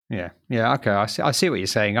 Yeah. Okay, I see what you're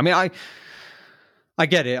saying. I mean, I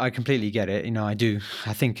get it. I completely get it. I do.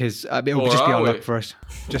 I think it will just be our luck for us.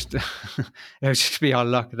 It'll just be our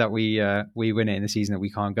luck that we win it in the season that we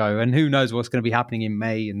can't go. And who knows what's going to be happening in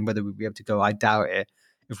May and whether we'll be able to go. I doubt it.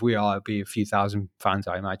 If we are, it'll be a few thousand fans,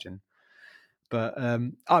 I imagine. But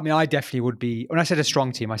I definitely would be. When I said a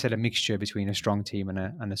strong team, I said a mixture between a strong team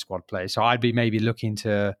and a squad player. So I'd be maybe looking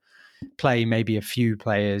to play maybe a few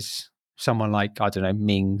players, someone like, I don't know,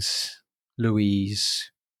 Mings, Louise,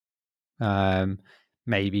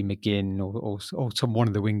 maybe McGinn or one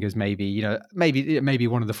of the wingers, maybe maybe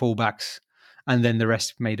one of the fullbacks, and then the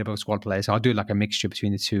rest made up of squad players. So I'll do like a mixture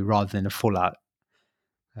between the two rather than a full out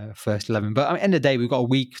first 11. But at the end of the day, we've got a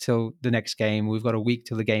week till the next game. We've got a week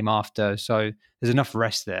till the game after, so there's enough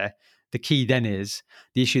rest there. The key then is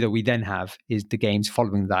the issue that we then have is the games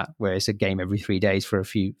following that, where it's a game every 3 days for a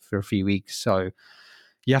few weeks. So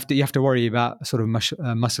you have to worry about sort of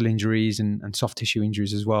muscle injuries and soft tissue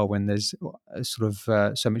injuries as well when there's sort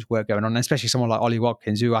of so much work going on, especially someone like Ollie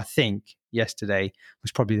Watkins, who I think yesterday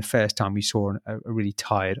was probably the first time we saw a really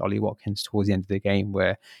tired Ollie Watkins towards the end of the game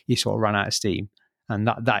where he sort of ran out of steam. And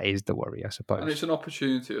that is the worry, I suppose. And it's an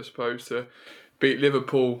opportunity, I suppose, to beat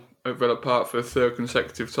Liverpool at Villa Park for a third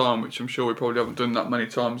consecutive time, which I'm sure we probably haven't done that many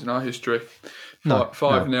times in our history. 5-0,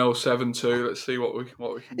 7-2. Let's see what we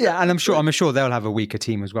can. Yeah, and I'm sure they'll have a weaker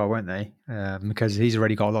team as well, won't they? Because he's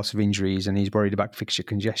already got lots of injuries and he's worried about fixture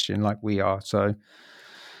congestion like we are. So,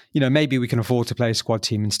 maybe we can afford to play a squad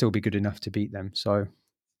team and still be good enough to beat them. So,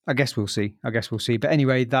 I guess we'll see. But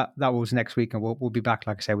anyway, that was next week, and we'll be back,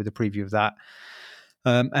 like I say, with a preview of that.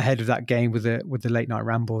 ahead of that game with the late night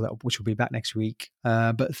ramble, which will be back next week.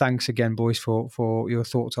 But thanks again, boys, for your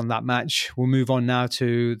thoughts on that match. We'll move on now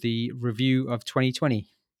to the review of 2020.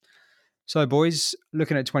 So, boys,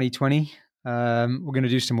 looking at 2020, we're going to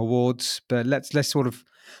do some awards, but let's sort of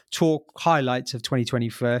talk highlights of 2020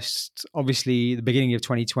 first. Obviously, the beginning of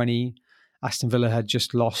 2020, Aston Villa had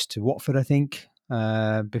just lost to Watford, I think,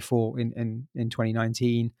 before in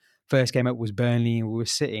 2019. First game up was Burnley, and we were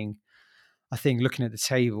sitting, I think, looking at the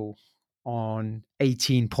table on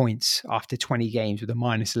 18 points after 20 games with a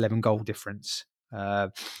minus 11 goal difference.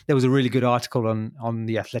 There was a really good article on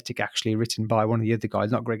The Athletic, actually, written by one of the other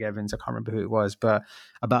guys, not Greg Evans, I can't remember who it was, but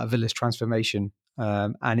about Villa's transformation.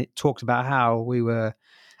 And it talked about how we were,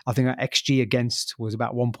 I think our XG against was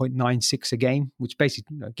about 1.96 a game, which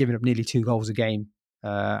basically giving up nearly 2 goals a game.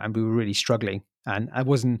 And we were really struggling. And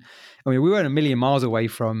we weren't a million miles away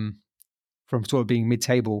from sort of being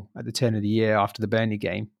mid-table at the turn of the year after the Burnley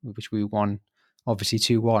game, which we won, obviously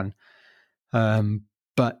 2-1.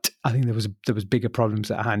 But I think there was bigger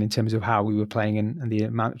problems at hand in terms of how we were playing and the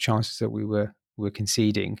amount of chances that we were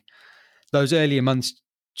conceding. Those earlier months,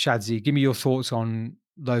 Chadsy, give me your thoughts on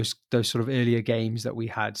those sort of earlier games that we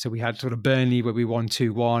had. So we had sort of Burnley where we won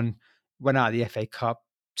 2-1, went out of the FA Cup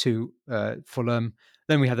to Fulham.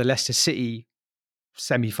 Then we had the Leicester City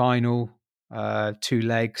semi-final, 2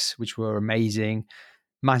 legs, which were amazing.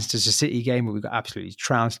 Manchester City game where we got absolutely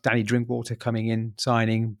trounced. Danny Drinkwater coming in,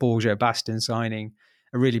 signing. Borja Baston signing.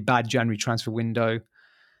 A really bad January transfer window.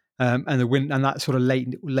 And the win, and that sort of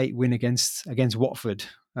late win against Watford.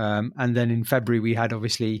 And then in February we had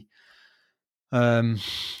obviously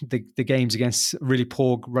the games against really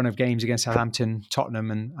poor run of games against Southampton,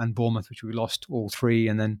 Tottenham, and Bournemouth, which we lost all 3.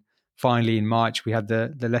 And then finally in March we had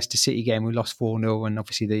the Leicester City game. We lost 4-0, and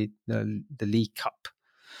obviously the League Cup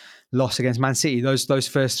loss against Man City. Those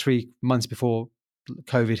first 3 months before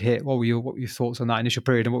COVID hit, what were your thoughts on that initial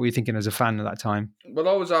period, and what were you thinking as a fan at that time? Well,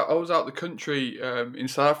 I was out the country in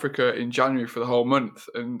South Africa in January for the whole month,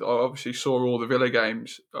 and I obviously saw all the Villa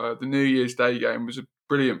games. The New Year's Day game was a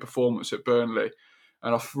brilliant performance at Burnley,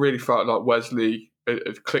 and I really felt like Wesley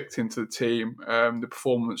had clicked into the team. The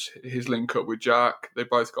performance, his link up with Jack, they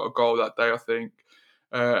both got a goal that day, I think.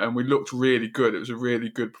 And we looked really good. It was a really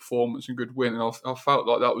good performance and good win. And I felt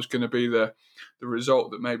like that was going to be the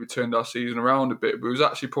result that maybe turned our season around a bit. But it was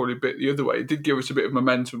actually probably a bit the other way. It did give us a bit of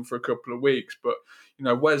momentum for a couple of weeks. But,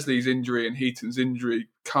 Wesley's injury and Heaton's injury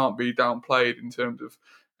can't be downplayed in terms of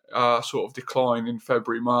our sort of decline in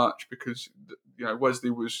February, March, because Wesley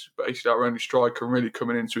was basically our only striker and really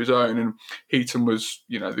coming into his own, and Heaton was,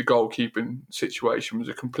 the goalkeeping situation was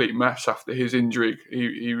a complete mess after his injury.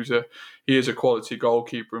 He is a quality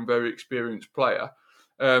goalkeeper and very experienced player.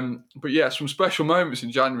 But yeah, some special moments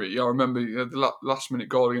in January. I remember the last minute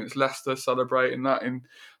goal against Leicester, celebrating that in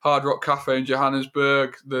Hard Rock Cafe in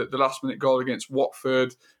Johannesburg. The last minute goal against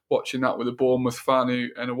Watford, watching that with a Bournemouth fan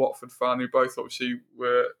and a Watford fan who both obviously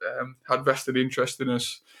had vested interest in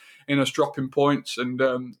us dropping points, and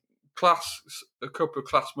a couple of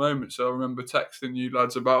class moments. So I remember texting you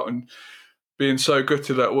lads about and being so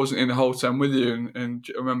gutted that I wasn't in the whole 10 with you, and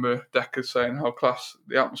I remember Decker saying how class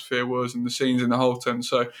the atmosphere was and the scenes in the whole 10.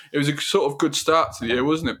 So it was a sort of good start to the year,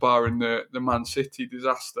 wasn't it, barring the Man City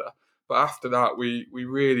disaster. But after that we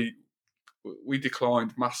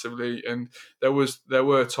declined massively, and there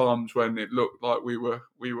were times when it looked like we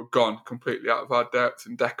were gone completely out of our depth,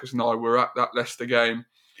 and Deckers and I were at that Leicester game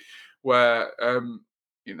where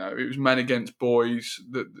it was men against boys.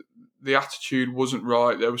 The attitude wasn't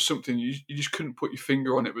right. There was something you just couldn't put your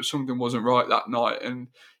finger on it, but something wasn't right that night. And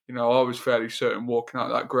I was fairly certain walking out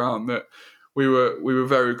of that ground that we were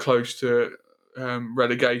very close to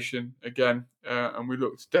relegation again, and we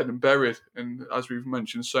looked dead and buried. And as we've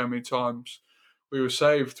mentioned so many times, we were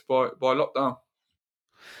saved by lockdown.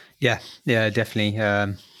 Yeah, definitely.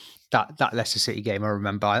 That Leicester City game, I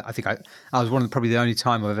remember. I think I was probably the only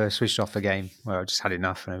time I've ever switched off a game where I just had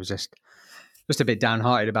enough, and it was just a bit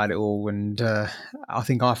downhearted about it all. And I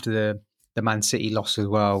think after the Man City loss as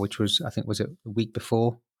well, which was it a week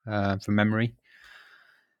before, from memory.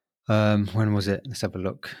 When was it? Let's have a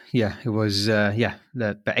look. Yeah, it was.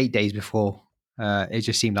 But 8 days before. It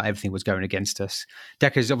just seemed like everything was going against us.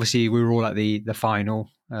 Deckers, obviously, we were all at the final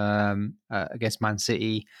against Man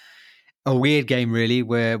City. A weird game, really,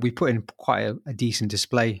 where we put in quite a decent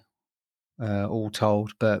display, all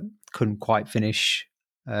told, but couldn't quite finish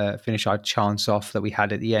our chance off that we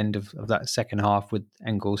had at the end of that second half with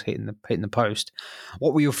Engels hitting the post.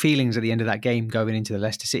 What were your feelings at the end of that game, going into the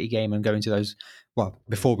Leicester City game and going to those? Well,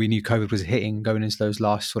 before we knew COVID was hitting, going into those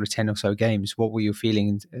last sort of 10 or so games, what were your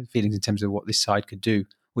feelings in terms of what this side could do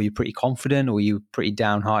were you pretty confident, or were you pretty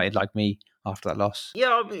downhearted like me after that loss?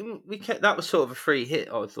 Yeah, I mean, that was sort of a free hit.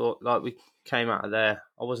 I thought, like, we came out of there.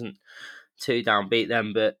 I wasn't too downbeat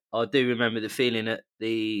then, but I do remember the feeling at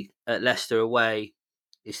Leicester away.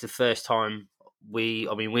 It's the first time we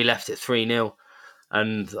left at 3-0,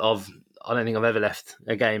 and I don't think I've ever left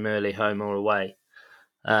a game early, home or away.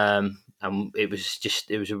 And it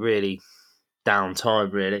was a really down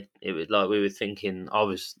time. Really, it was like I was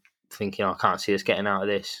thinking, I can't see us getting out of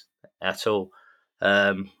this at all.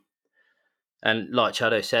 And like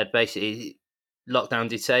Chado said, basically, lockdown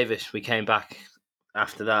did save us. We came back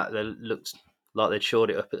after that. They looked like they'd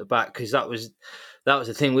shored it up at the back, because that was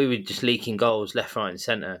the thing. We were just leaking goals left, right, and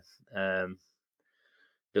centre.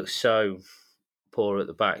 Looked so poor at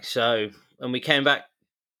the back. And we came back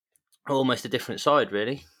almost a different side,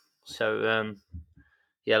 really. So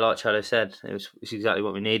yeah, like Chado said, it's exactly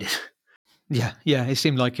what we needed. Yeah, it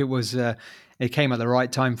seemed like it was. It came at the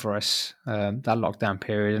right time for us, that lockdown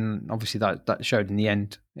period, and obviously that showed in the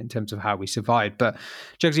end in terms of how we survived. But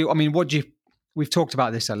Jugsy, I mean, we've talked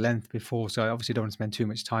about this at length before, so I obviously don't want to spend too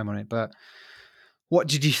much time on it. But what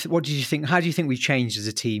did you think? How do you think we changed as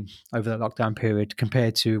a team over that lockdown period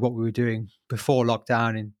compared to what we were doing before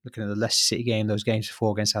lockdown? And looking at the Leicester City game, those games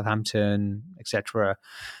before against Southampton, etc.,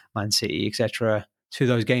 Man City, etc., to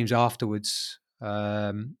those games afterwards.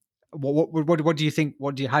 What do you think?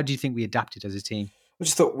 How do you think we adapted as a team? I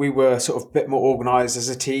just thought we were sort of a bit more organised as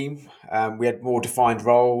a team. We had more defined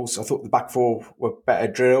roles. I thought the back four were better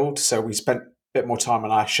drilled, so we spent a bit more time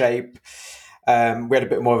on our shape. We had a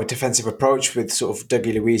bit more of a defensive approach with sort of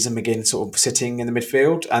Dougie Luiz and McGinn sort of sitting in the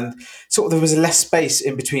midfield, and sort of there was less space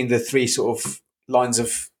in between the three sort of lines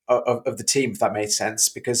of the team, if that made sense,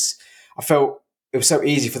 because I felt it was so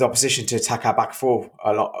easy for the opposition to attack our back four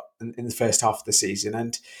a lot in the first half of the season.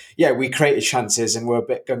 And yeah, we created chances and were a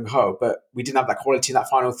bit gung ho, but we didn't have that quality in that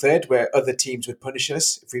final third where other teams would punish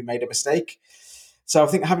us if we made a mistake. So I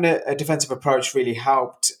think having a defensive approach really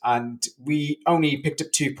helped, and we only picked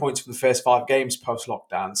up 2 points from the first 5 games post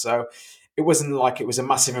lockdown. So it wasn't like it was a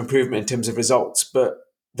massive improvement in terms of results, but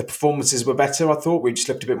the performances were better. I thought we just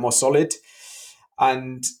looked a bit more solid,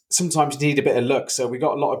 and sometimes you need a bit of luck. So we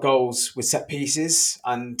got a lot of goals with set pieces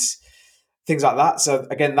and things like that. So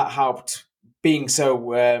again, that helped. Being so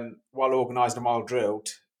well organised and well drilled,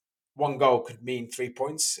 1 goal could mean 3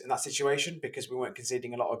 points in that situation because we weren't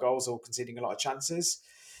conceding a lot of goals or conceding a lot of chances.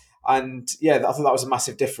 And yeah, I thought that was a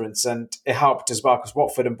massive difference, and it helped as well because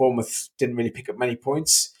Watford and Bournemouth didn't really pick up many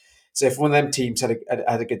points. So if one of them teams had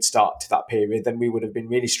a good start to that period, then we would have been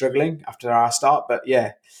really struggling after our start. But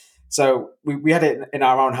yeah, so we had it in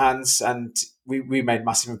our own hands, and we made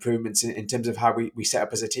massive improvements in terms of how we set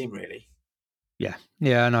up as a team, really. Yeah,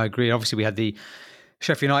 and I agree. Obviously, we had the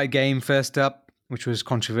Sheffield United game first up, which was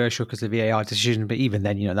controversial because of the VAR decision. But even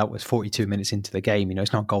then, that was 42 minutes into the game.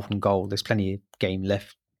 It's not golden goal. There's plenty of game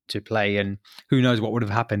left to play, and who knows what would have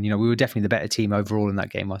happened. We were definitely the better team overall in that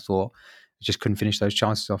game, I thought. Just couldn't finish those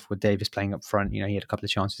chances off with Davis playing up front. He had a couple of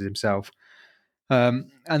chances himself. And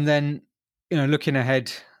then, looking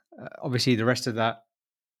ahead, obviously the rest of that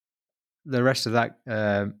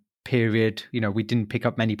period, we didn't pick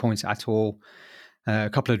up many points at all. A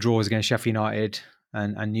couple of draws against Sheffield United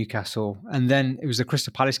and Newcastle. And then it was the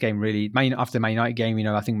Crystal Palace game, really. After the Man United game,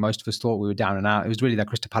 I think most of us thought we were down and out. It was really that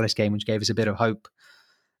Crystal Palace game which gave us a bit of hope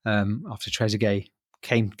after Trezeguet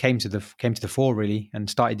came to the fore, really, and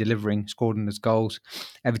started delivering, scored in his goals.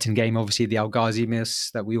 Everton game, obviously, the El Ghazi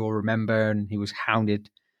miss that we all remember, and he was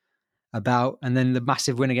hounded about. And then the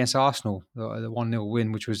massive win against Arsenal, the 1-0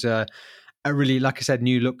 win, which was a really, like I said,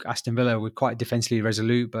 new look Aston Villa were quite defensively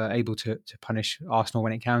resolute, but able to punish Arsenal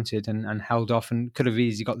when it counted and held off and could have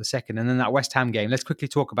easily got the second. And then that West Ham game. Let's quickly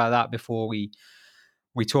talk about that before we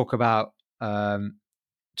talk about the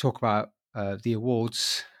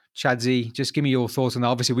awards. Chadsy, just give me your thoughts on that.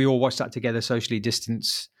 Obviously, we all watched that together, socially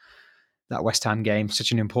distanced. That West Ham game,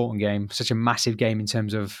 such an important game, such a massive game in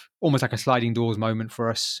terms of almost like a sliding doors moment for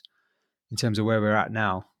us in terms of where we're at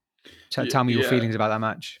now. Tell me your feelings about that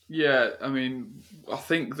match. Yeah, I mean, I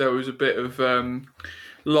think there was a bit of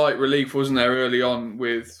light relief, wasn't there, early on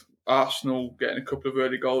with Arsenal getting a couple of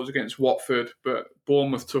early goals against Watford, but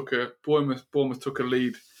Bournemouth took a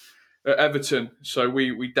lead at Everton, so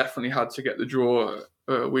we definitely had to get the draw.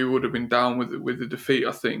 We would have been down with the defeat,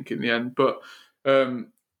 I think, in the end. But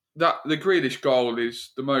that the Grealish goal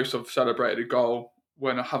is the most I've celebrated a goal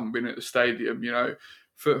when I haven't been at the stadium.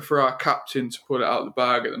 For our captain to put it out of the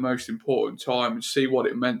bag at the most important time and see what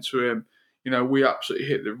it meant to him, we absolutely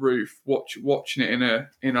hit the roof. Watching it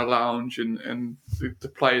in a lounge and the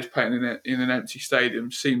players playing in an empty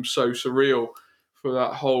stadium seems so surreal for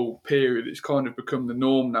that whole period. It's kind of become the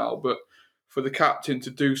norm now. But for the captain to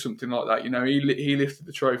do something like that, he lifted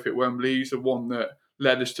the trophy at Wembley. He's the one that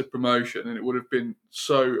led us to promotion, and it would have been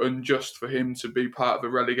so unjust for him to be part of a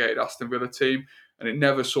relegated Aston Villa team. And it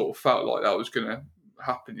never sort of felt like that was going to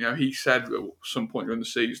happen. He said at some point during the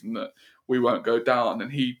season that we won't go down,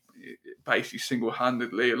 and he basically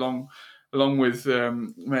single-handedly, along with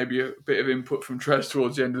maybe a bit of input from Trez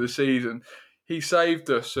towards the end of the season, he saved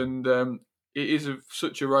us. And it is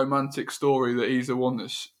such a romantic story that he's the one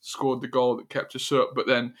that scored the goal that kept us up. But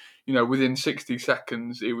then, within 60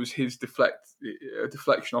 seconds, it was his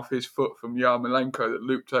deflection off his foot from Yarmolenko that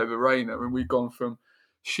looped over Reina. I mean, we'd gone from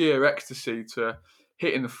sheer ecstasy to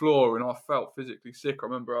hitting the floor, and I felt physically sick. I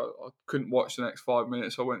remember I couldn't watch the next 5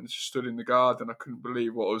 minutes. I went and stood in the garden. I couldn't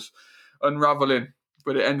believe what was unravelling.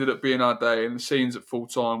 But it ended up being our day, and the scenes at full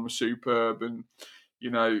time were superb. And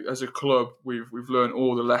as a club, we've learned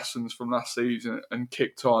all the lessons from last season and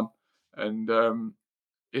kicked on. And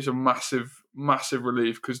it's a massive, massive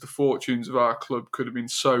relief, because the fortunes of our club could have been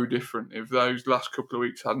so different if those last couple of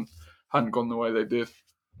weeks hadn't gone the way they did.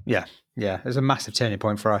 Yeah, it's a massive turning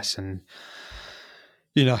point for us, and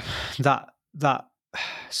that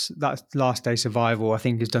last day survival, I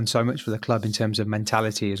think, has done so much for the club in terms of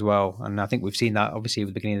mentality as well. And I think we've seen that obviously at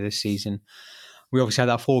the beginning of this season. We obviously had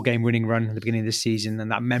that 4-game winning run at the beginning of this season,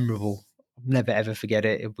 and that memorable, I'll never ever forget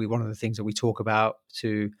it. It'll be one of the things that we talk about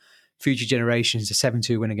to future generations. The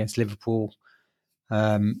 7-2 win against Liverpool,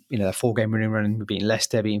 a 4-game winning run, we've beaten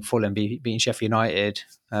Leicester, beating Fulham, beating Sheffield United,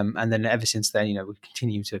 and then ever since then, we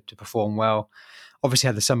continue to perform well. Obviously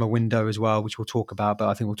had the summer window as well, which we'll talk about, but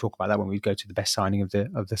I think we'll talk about that when we go to the best signing of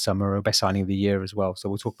the summer, or best signing of the year as well. So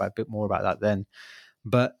we'll talk about a bit more about that then.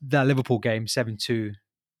 But that Liverpool game, 7-2,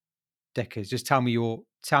 Deckers, just tell me your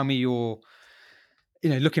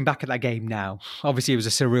looking back at that game now. Obviously it was a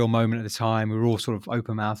surreal moment at the time. We were all sort of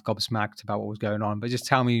open mouthed, gobsmacked about what was going on. But just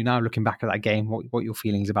tell me now, looking back at that game, what your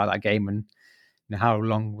feelings about that game, and how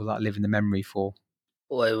long will that live in the memory for?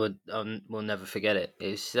 Well, we'll never forget it.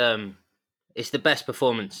 It's the best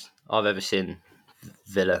performance I've ever seen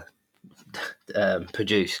Villa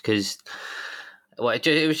produce, because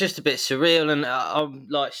it was just a bit surreal, and I'm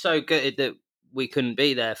so gutted that we couldn't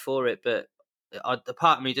be there for it. But the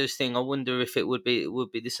part of me does think, I wonder if it would be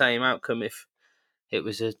the same outcome if it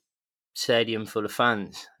was a stadium full of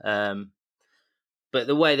fans. But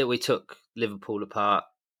the way that we took Liverpool apart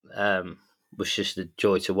was just a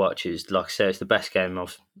joy to watch. It was, like I say, it's the best game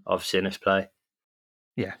I've seen us play.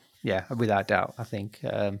 Yeah, without doubt. I think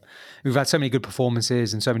we've had so many good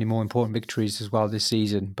performances and so many more important victories as well this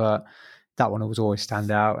season, but that one will always stand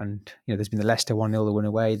out. And there's been the Leicester 1-0 the win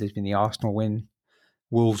away. There's been the Arsenal win,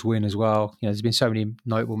 Wolves win as well. There's been so many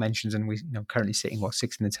notable mentions, and we currently sitting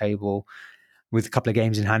 6th in the table with a couple of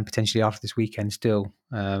games in hand potentially after this weekend still,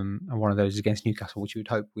 and one of those is against Newcastle, which we'd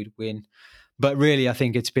hope we'd win. But really, I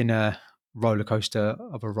think it's been a roller coaster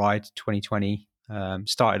of a ride. 2020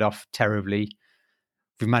 started off terribly.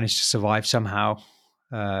 We've managed to survive somehow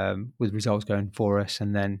with results going for us,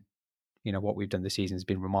 and then what we've done this season has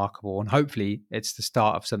been remarkable, and hopefully it's the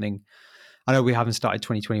start of something. I know we haven't started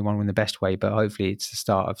 2021 in the best way, but hopefully it's the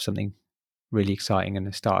start of something really exciting and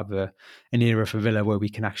the start of an era for Villa where we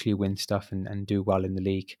can actually win stuff and do well in the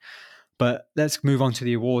league. But let's move on to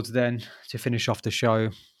the awards then to finish off the show.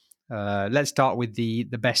 Let's start with the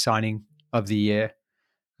best signing of the year,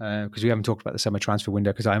 because we haven't talked about the summer transfer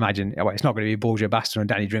window, because I imagine it's not going to be Borja Bastard and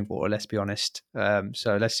Danny Drinkwater, let's be honest.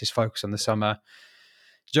 So let's just focus on the summer.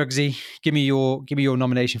 Jugsy, give me your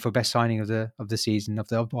nomination for best signing of the season, of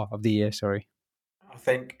the year. Sorry. I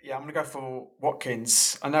think, I'm going to go for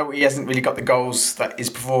Watkins. I know he hasn't really got the goals that his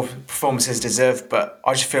performances deserve, but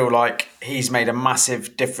I just feel like he's made a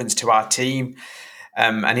massive difference to our team.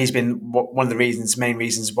 And he's been one of the main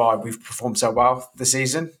reasons why we've performed so well this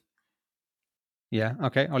season. Yeah,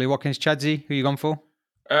 okay. Ollie Watkins. Chadsy, who you gone for?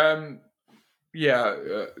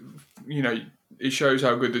 It shows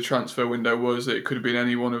how good the transfer window was. It could have been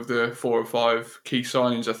any one of the 4 or 5 key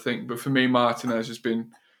signings, I think. But for me, Martinez has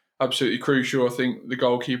been absolutely crucial. I think the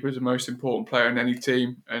goalkeeper is the most important player in any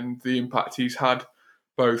team, and the impact he's had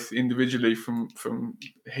both individually from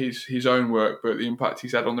his own work, but the impact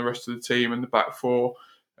he's had on the rest of the team and the back four,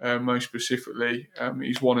 most specifically.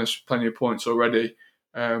 He's won us plenty of points already,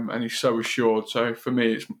 and he's so assured. So for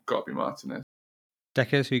me, it's got to be Martinez.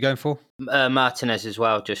 Deckers, who are you going for? Martinez as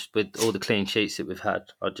well, just with all the clean sheets that we've had.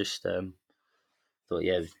 I just thought,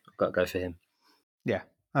 I've got to go for him. Yeah.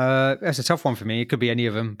 That's a tough one for me. It could be any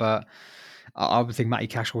of them, but I would think Matty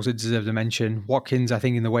Cash also deserves a mention. Watkins, I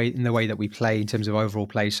think, in the way that we play in terms of overall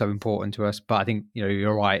play is so important to us. But I think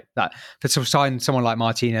you're right that for sign someone like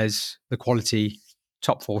Martinez, the quality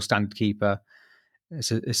top 4 standard keeper.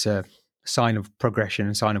 It's a sign of progression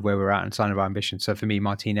and sign of where we're at and sign of our ambition. So for me,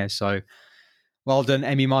 Martinez. So well done,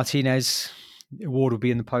 Emi Martinez. Award will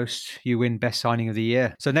be in the post. You win best signing of the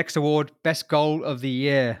year. So next award, best goal of the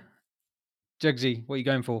year. Jugsy, what are you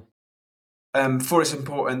going for? For its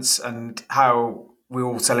importance and how we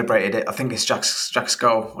all celebrated it, I think it's Jack's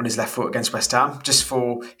goal on his left foot against West Ham. Just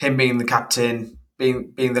for him being the captain,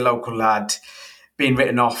 being the local lad, being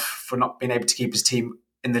written off for not being able to keep his team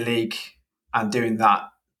in the league, and doing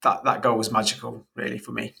that goal was magical, really,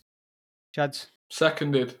 for me. Chads?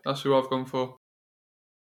 Seconded. That's who I've gone for.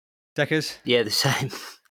 Deckers? Yeah, the same.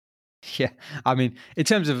 Yeah, I mean, in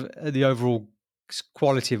terms of the overall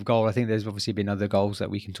quality of goal, I think there's obviously been other goals that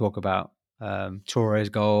we can talk about. Torres'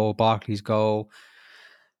 goal, Barkley's goal,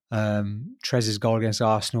 Trez's goal against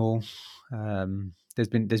Arsenal. There's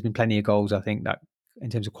been plenty of goals, I think, that in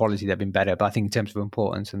terms of quality they've been better, but I think in terms of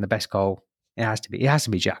importance and the best goal, it has to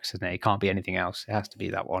be Jack's, isn't it? It can't be anything else. It has to be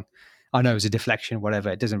that one. I know it's a deflection, whatever.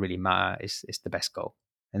 It doesn't really matter. It's the best goal,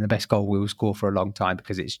 and the best goal we will score for a long time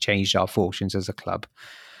because it's changed our fortunes as a club.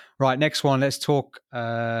 Right, next one. Let's talk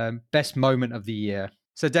best moment of the year.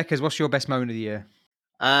 So, Deckers, what's your best moment of the year?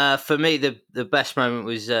 For me, the best moment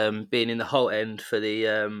was being in the Holt end for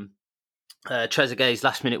the Trezeguet's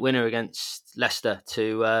last minute winner against Leicester.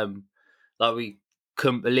 We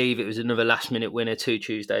couldn't believe it was another last minute winner 2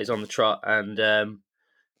 Tuesdays on the trot and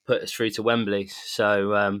put us through to Wembley.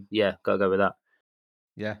 So gotta go with that.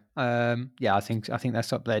 Yeah, I think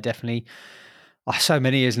that's up there definitely. Oh, so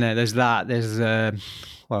many, isn't it? There's that. There's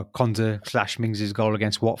Konza / Mings' goal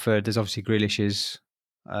against Watford. There's obviously Grealish's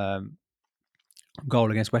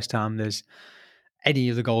goal against West Ham. There's any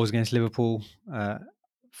of the goals against Liverpool.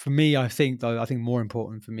 For me, I think more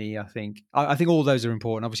important for me, I think all those are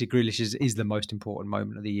important. Obviously, Grealish is the most important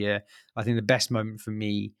moment of the year. I think the best moment for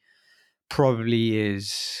me probably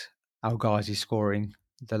is El Ghazi scoring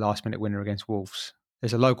the last minute winner against Wolves.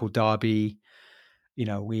 There's a local derby. You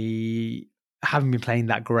know, we haven't been playing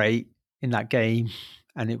that great in that game,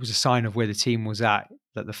 and it was a sign of where the team was at,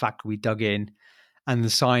 that the fact we dug in, and the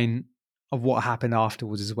sign of what happened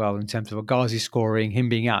afterwards as well, in terms of El Ghazi scoring, him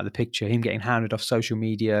being out of the picture, him getting hounded off social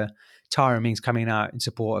media, Tyrone Mings coming out in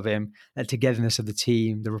support of him, that togetherness of the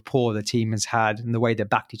team, the rapport the team has had, and the way they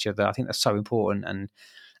backed each other. I think that's so important, and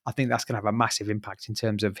I think that's going to have a massive impact in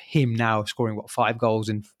terms of him now scoring 5 goals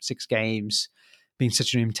in 6 games, being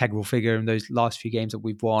such an integral figure in those last few games that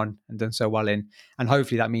we've won and done so well in, and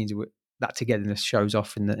hopefully that means that togetherness shows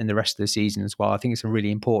off in the rest of the season as well. I think it's a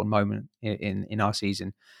really important moment in our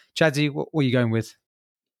season. Chadsy, what are you going with?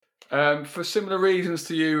 For similar reasons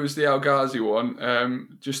to you as the El Ghazi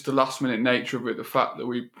one, just the last minute nature of it, the fact that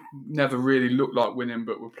we never really looked like winning,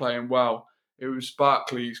 but we're playing well. It was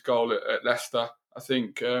Barkley's goal at Leicester. I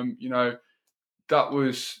think, that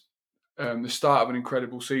was the start of an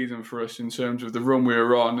incredible season for us in terms of the run we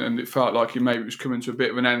were on, and it felt like it maybe was coming to a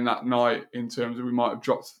bit of an end that night in terms of we might have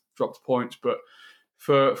dropped points, but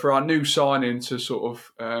for our new signing to sort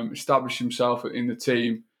of establish himself in the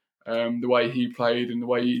team, the way he played and the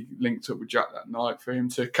way he linked up with Jack that night, for him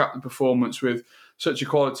to cap the performance with such a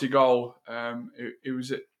quality goal, it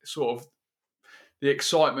was sort of the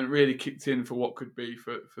excitement really kicked in for what could be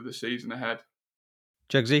for the season ahead.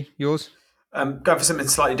 Jugsy, yours? Going for something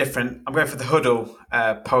slightly different. I'm going for the huddle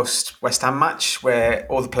post West Ham match, where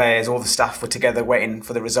all the players, all the staff were together waiting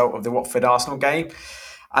for the result of the Watford Arsenal game.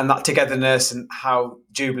 And that togetherness and how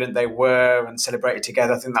jubilant they were and celebrated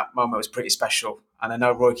together, I think that moment was pretty special. And I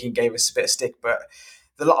know Roy Keane gave us a bit of stick, but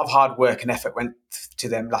a lot of hard work and effort went to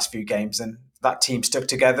them last few games. And that team stuck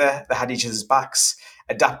together. They had each other's backs,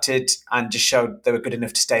 adapted, and just showed they were good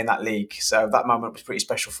enough to stay in that league. So that moment was pretty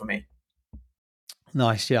special for me.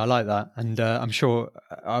 Nice, yeah, I like that, and I'm sure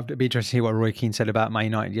I'd be interested to hear what Roy Keane said about Man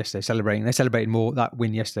United yesterday. They celebrated more that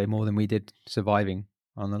win yesterday more than we did surviving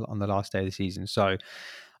on the last day of the season. So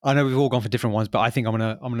I know we've all gone for different ones, but I think I'm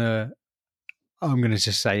gonna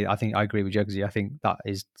just say I think I agree with Jugsy. I think that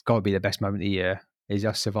is got to be the best moment of the year, is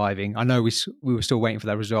us surviving. I know we were still waiting for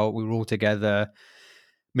that result. We were all together.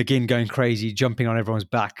 McGinn going crazy, jumping on everyone's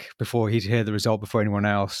back before he'd hear the result before anyone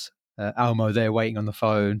else. Almo there waiting on the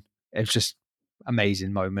phone. It was just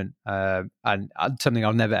amazing moment, and something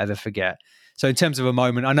I'll never ever forget. So in terms of a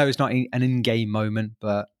moment, I know it's not an in-game moment,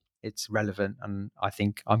 but it's relevant, and I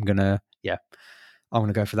think I'm gonna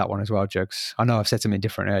go for that one as well, Jugs. I know I've said something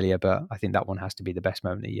different earlier, but I think that one has to be the best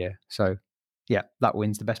moment of the year. So yeah, that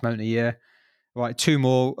wins the best moment of the year. Right, 3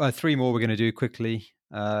 more we're going to do quickly.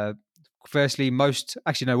 Firstly,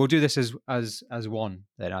 we'll do this as one.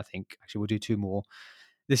 Then I think actually we'll do 2 more.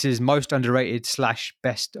 This is most underrated /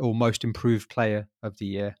 best or most improved player of the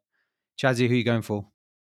year. Chadsy, who are you going for?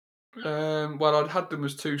 Well, I'd had them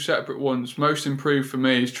as two separate ones. Most improved for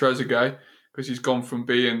me is Trezeguet, because he's gone from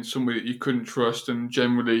being somebody that you couldn't trust and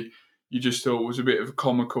generally you just thought was a bit of a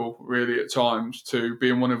comical, really, at times, to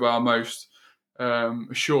being one of our most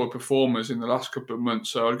assured performers in the last couple of months.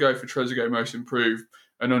 So I'd go for Trezeguet most improved,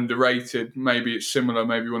 and underrated. Maybe it's similar.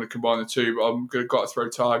 Maybe you want to combine the two, but I'm got to throw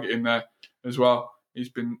Target in there as well. He's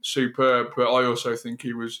been superb, but I also think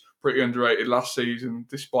he was pretty underrated last season,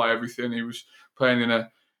 despite everything. He was playing in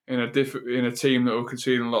a team that were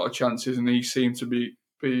conceding a lot of chances, and he seemed to be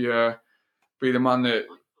the man that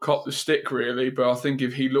copped the stick, really. But I think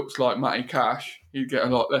if he looks like Matty Cash, he'd get a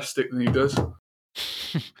lot less stick than he does.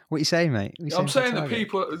 What are you saying, mate? I'm saying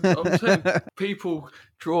people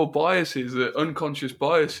draw biases, unconscious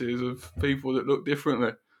biases of people that look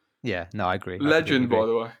differently. Yeah, no, I agree. Legend, by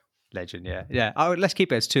the way. Legend, yeah. Let's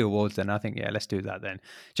keep it as 2 awards then. I think, let's do that then.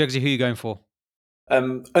 Jugsy, who are you going for?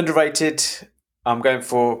 Underrated. I'm going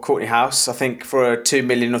for Courtney House. I think for a £2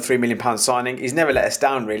 million or £3 million signing, he's never let us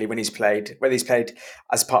down really when he's played. Whether he's played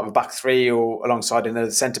as part of a back three or alongside another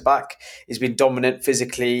centre back, he's been dominant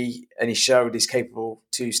physically, and he showed he's capable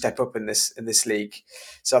to step up in this league.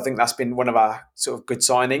 So I think that's been one of our sort of good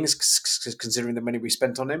signings, considering the money we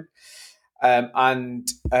spent on him. And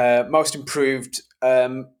most improved,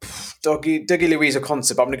 Dougie Luiz or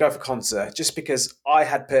Conser, but I'm going to go for Conser just because I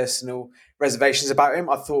had personal reservations about him.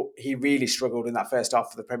 I thought he really struggled in that first half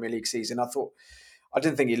of the Premier League season. I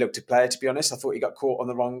didn't think he looked a player, to be honest. I thought he got caught on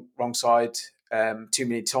the wrong side too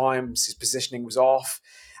many times. His positioning was off,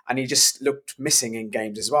 and he just looked missing in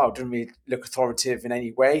games as well. Didn't really look authoritative in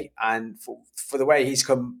any way. And for the way he's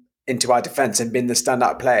come into our defence and been the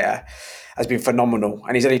standout player, has been phenomenal.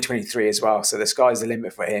 And he's only 23 as well, so the sky's the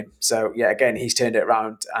limit for him. So yeah, again, he's turned it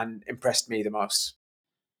around and impressed me the most.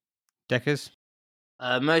 Deckers?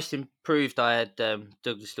 Most improved, I had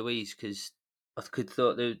Douglas Luiz, because I could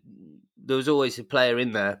thought there was always a player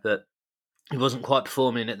in there, but he wasn't quite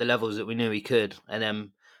performing at the levels that we knew he could. And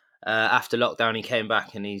then after lockdown, he came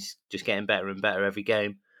back and he's just getting better and better every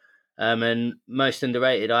game. And most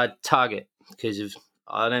underrated, I had Target, because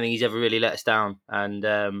I don't think he's ever really let us down,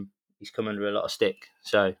 and he's come under a lot of stick.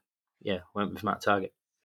 So yeah, went with Matt Target.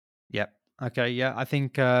 Yep. Okay. Yeah, I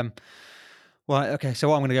think. Well, okay. So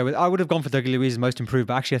what I'm going to go with, I would have gone for Dougie Luiz as most improved,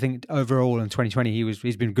 but actually, I think overall in 2020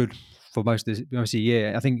 he's been good for most of the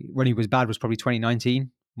year. I think when he was bad was probably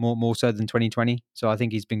 2019, more so than 2020. So I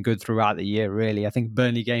think he's been good throughout the year. Really, I think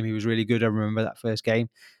Burnley game he was really good. I remember that first game,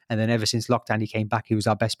 and then ever since lockdown he came back. He was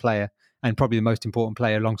our best player and probably the most important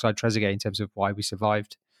player alongside Trezeguet in terms of why we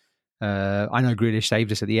survived. I know Grealish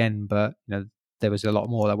saved us at the end, but there was a lot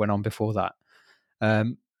more that went on before that.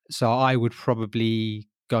 So I would probably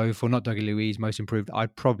go for not Dougie Luiz, most improved.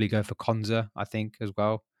 I'd probably go for Konza, I think, as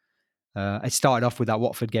well. It started off with that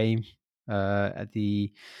Watford game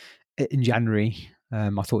in January. I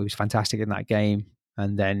thought he was fantastic in that game,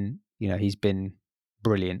 and then he's been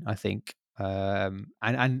brilliant, I think. And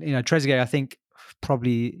Trezeguet, I think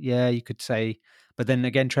probably you could say, but then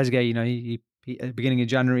again Trezeguet, he at the beginning of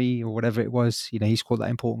January or whatever it was, he scored that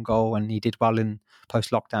important goal and he did well in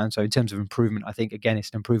post-lockdown. So in terms of improvement, I think again it's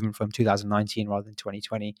an improvement from 2019 rather than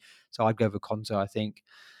 2020. So I'd go for Konza, I think,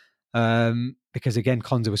 because again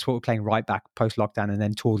Konza was sort of playing right back post-lockdown, and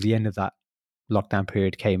then towards the end of that lockdown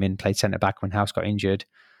period came in, played centre back when House got injured,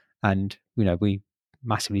 and we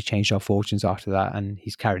massively changed our fortunes after that, and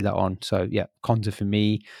he's carried that on. So yeah, Konza for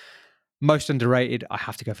me. Most underrated, I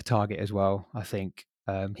have to go for Target as well. I think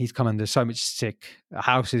he's come under so much stick.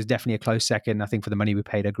 House is definitely a close second. I think for the money we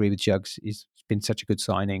paid, I agree with Jugs. It's been such a good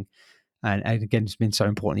signing. And again, it's been so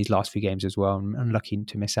important these last few games as well. I'm unlucky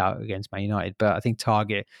to miss out against Man United. But I think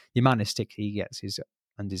Target, the amount of stick he gets is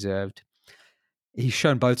undeserved. He's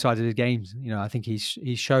shown both sides of the games. I think he's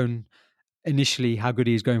shown initially how good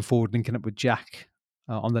he is going forward, linking up with Jack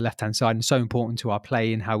on the left-hand side, and so important to our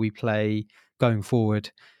play and how we play going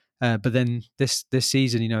forward. But then this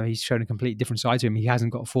season, he's shown a completely different side to him. He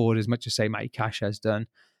hasn't got forward as much as say Matty Cash has done,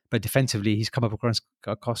 but defensively he's come up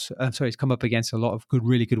he's come up against a lot of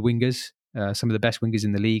really good wingers, some of the best wingers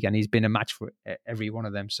in the league, and he's been a match for every one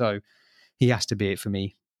of them. So he has to be it for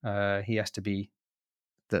me. He has to be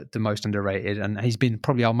the most underrated, and he's been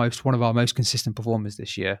probably one of our most consistent performers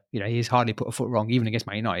this year. He's hardly put a foot wrong, even against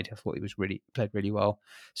Man United. I thought he was played really well.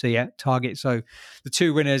 So yeah, Target. So the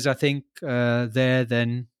two winners, I think, there.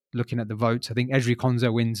 Then looking at the votes, I think Ezri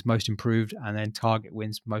Konza wins most improved, and then Target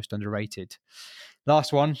wins most underrated.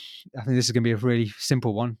 Last one, I think this is going to be a really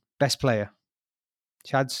simple one. Best player,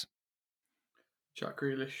 Chads. Jack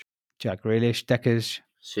Grealish. Deckers.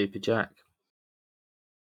 Super Jack.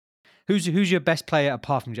 Who's your best player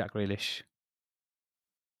apart from Jack Grealish?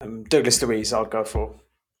 Douglas Luiz, I'd go for.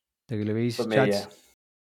 Douglas Luiz, For me, Chads? yeah.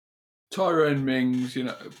 Tyrone Mings,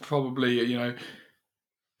 probably,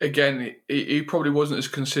 again, he probably wasn't as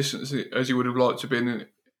consistent as he would have liked to be in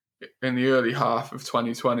the early half of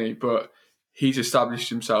 2020, but he's established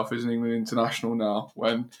himself as an England international now,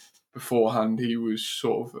 when beforehand he was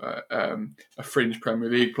sort of a fringe Premier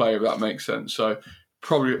League player, if that makes sense. So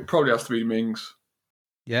probably has to be Mings.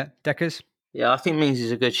 Yeah, Deckers? Yeah, I think Mings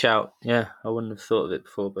is a good shout. Yeah, I wouldn't have thought of it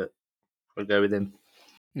before, but I'll go with him.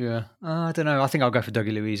 Yeah, I don't know. I think I'll go for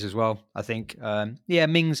Dougie Luiz as well. I think,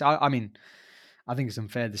 Mings. I mean, I think it's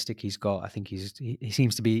unfair the stick he's got. I think he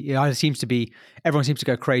seems to be. Everyone seems to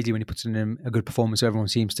go crazy when he puts in a good performance. Everyone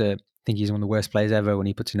seems to think he's one of the worst players ever when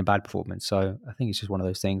he puts in a bad performance. So I think it's just one of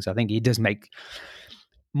those things. I think he does make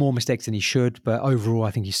more mistakes than he should, but overall,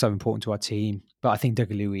 I think he's so important to our team. But I think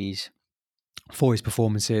Dougie Luiz, for his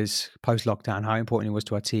performances post-lockdown, how important he was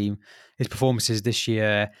to our team, his performances this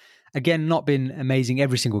year, again, not been amazing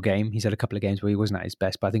every single game. He's had a couple of games where he wasn't at his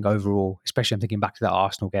best, but I think overall, especially I'm thinking back to that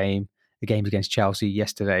Arsenal game, the games against Chelsea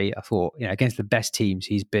yesterday, I thought, against the best teams,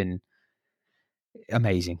 he's been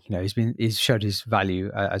amazing. He's showed his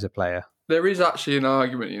value as a player. There is actually an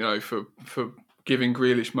argument, for giving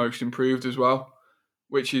Grealish most improved as well,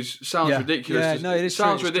 which sounds ridiculous. Yeah, it is.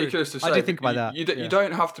 Sounds ridiculous to say. I did think about that. You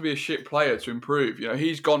don't have to be a shit player to improve.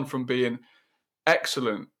 He's gone from being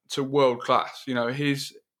excellent to world class.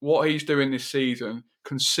 What he's doing this season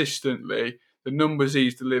consistently, the numbers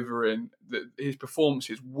he's delivering, his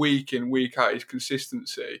performances week in, week out, his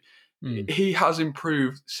consistency. He has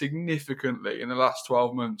improved significantly in the last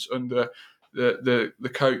 12 months under the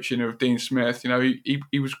coaching of Dean Smith.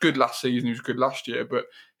 He was good last season, he was good last year, but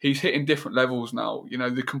he's hitting different levels now.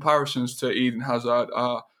 The comparisons to Eden Hazard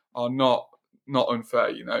are not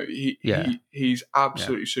unfair. He's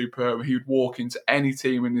absolutely superb. He would walk into any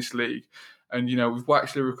team in this league, and we've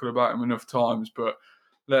waxed lyrical about him enough times, but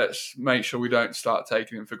let's make sure we don't start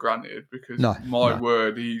taking him for granted, because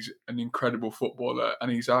word, he's an incredible footballer,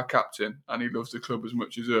 and he's our captain, and he loves the club as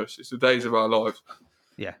much as us. It's the days of our lives.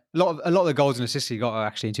 Yeah, a lot of the goals and assists he got are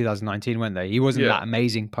actually in 2019, weren't they? He wasn't that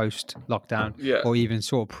amazing post-lockdown, or even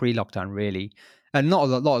sort of pre-lockdown, really. And not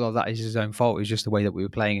a lot of that is his own fault. It was just the way that we were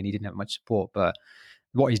playing, and he didn't have much support. But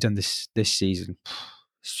what he's done this season,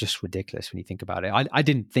 it's just ridiculous when you think about it. I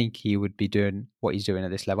didn't think he would be doing what he's doing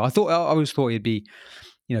at this level. I always thought he'd be,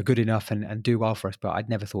 good enough and do well for us, but I'd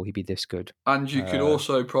never thought he'd be this good. And you could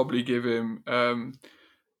also probably give him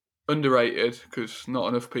underrated, because not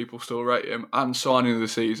enough people still rate him, and signing of the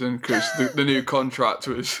season, because the new contract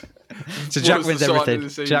was. So Jack wins everything.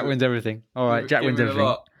 Jack wins everything. All right, Jack wins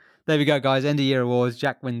everything. There we go, guys. End of year awards.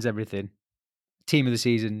 Jack wins everything. Team of the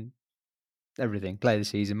season, everything. Player of the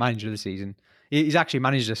season, manager of the season. He's actually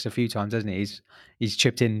managed us a few times, hasn't he? He's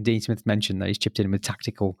chipped in. Dean Smith mentioned that he's chipped in with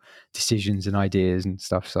tactical decisions and ideas and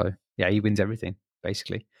stuff. So yeah, he wins everything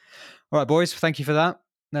basically. All right, boys. Thank you for that.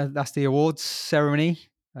 That's the awards ceremony.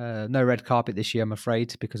 No red carpet this year, I'm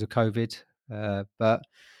afraid, because of COVID. But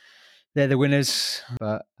they're the winners.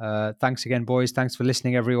 But thanks again, boys. Thanks for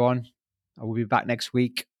listening, everyone. I will be back next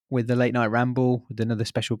week with the late night ramble with another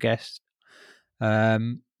special guest.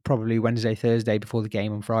 Probably Wednesday, Thursday before the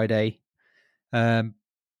game on Friday.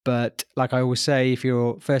 But like I always say, if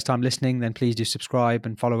you're first time listening, then please do subscribe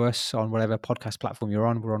and follow us on whatever podcast platform you're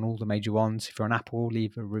on. We're on all the major ones. If you're on Apple,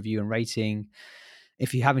 leave a review and rating.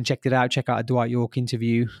 If you haven't checked it out, check out a Dwight York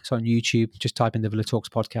interview. It's on YouTube. Just type in the Villa Talks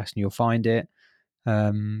podcast and you'll find it.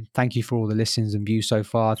 Thank you for all the listens and views so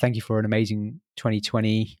far. Thank you for an amazing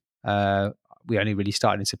 2020. We only really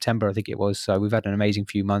started in September, I think it was. So we've had an amazing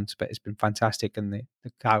few months, but it's been fantastic. And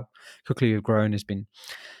how quickly we've grown has been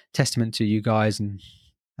testament to you guys and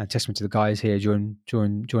testament to the guys here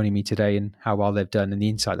joining me today and how well they've done and the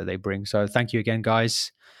insight that they bring. So thank you again,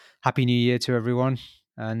 guys. Happy New Year to everyone.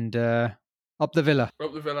 And up the Villa.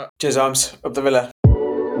 Up the Villa. Cheers, Arms. Up the Villa.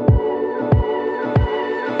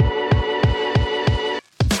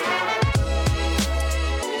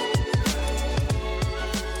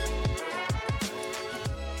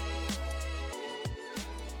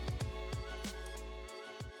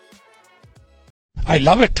 I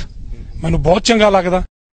love it. ਮੈਨੂੰ ਬਹੁਤ ਚੰਗਾ ਲੱਗਦਾ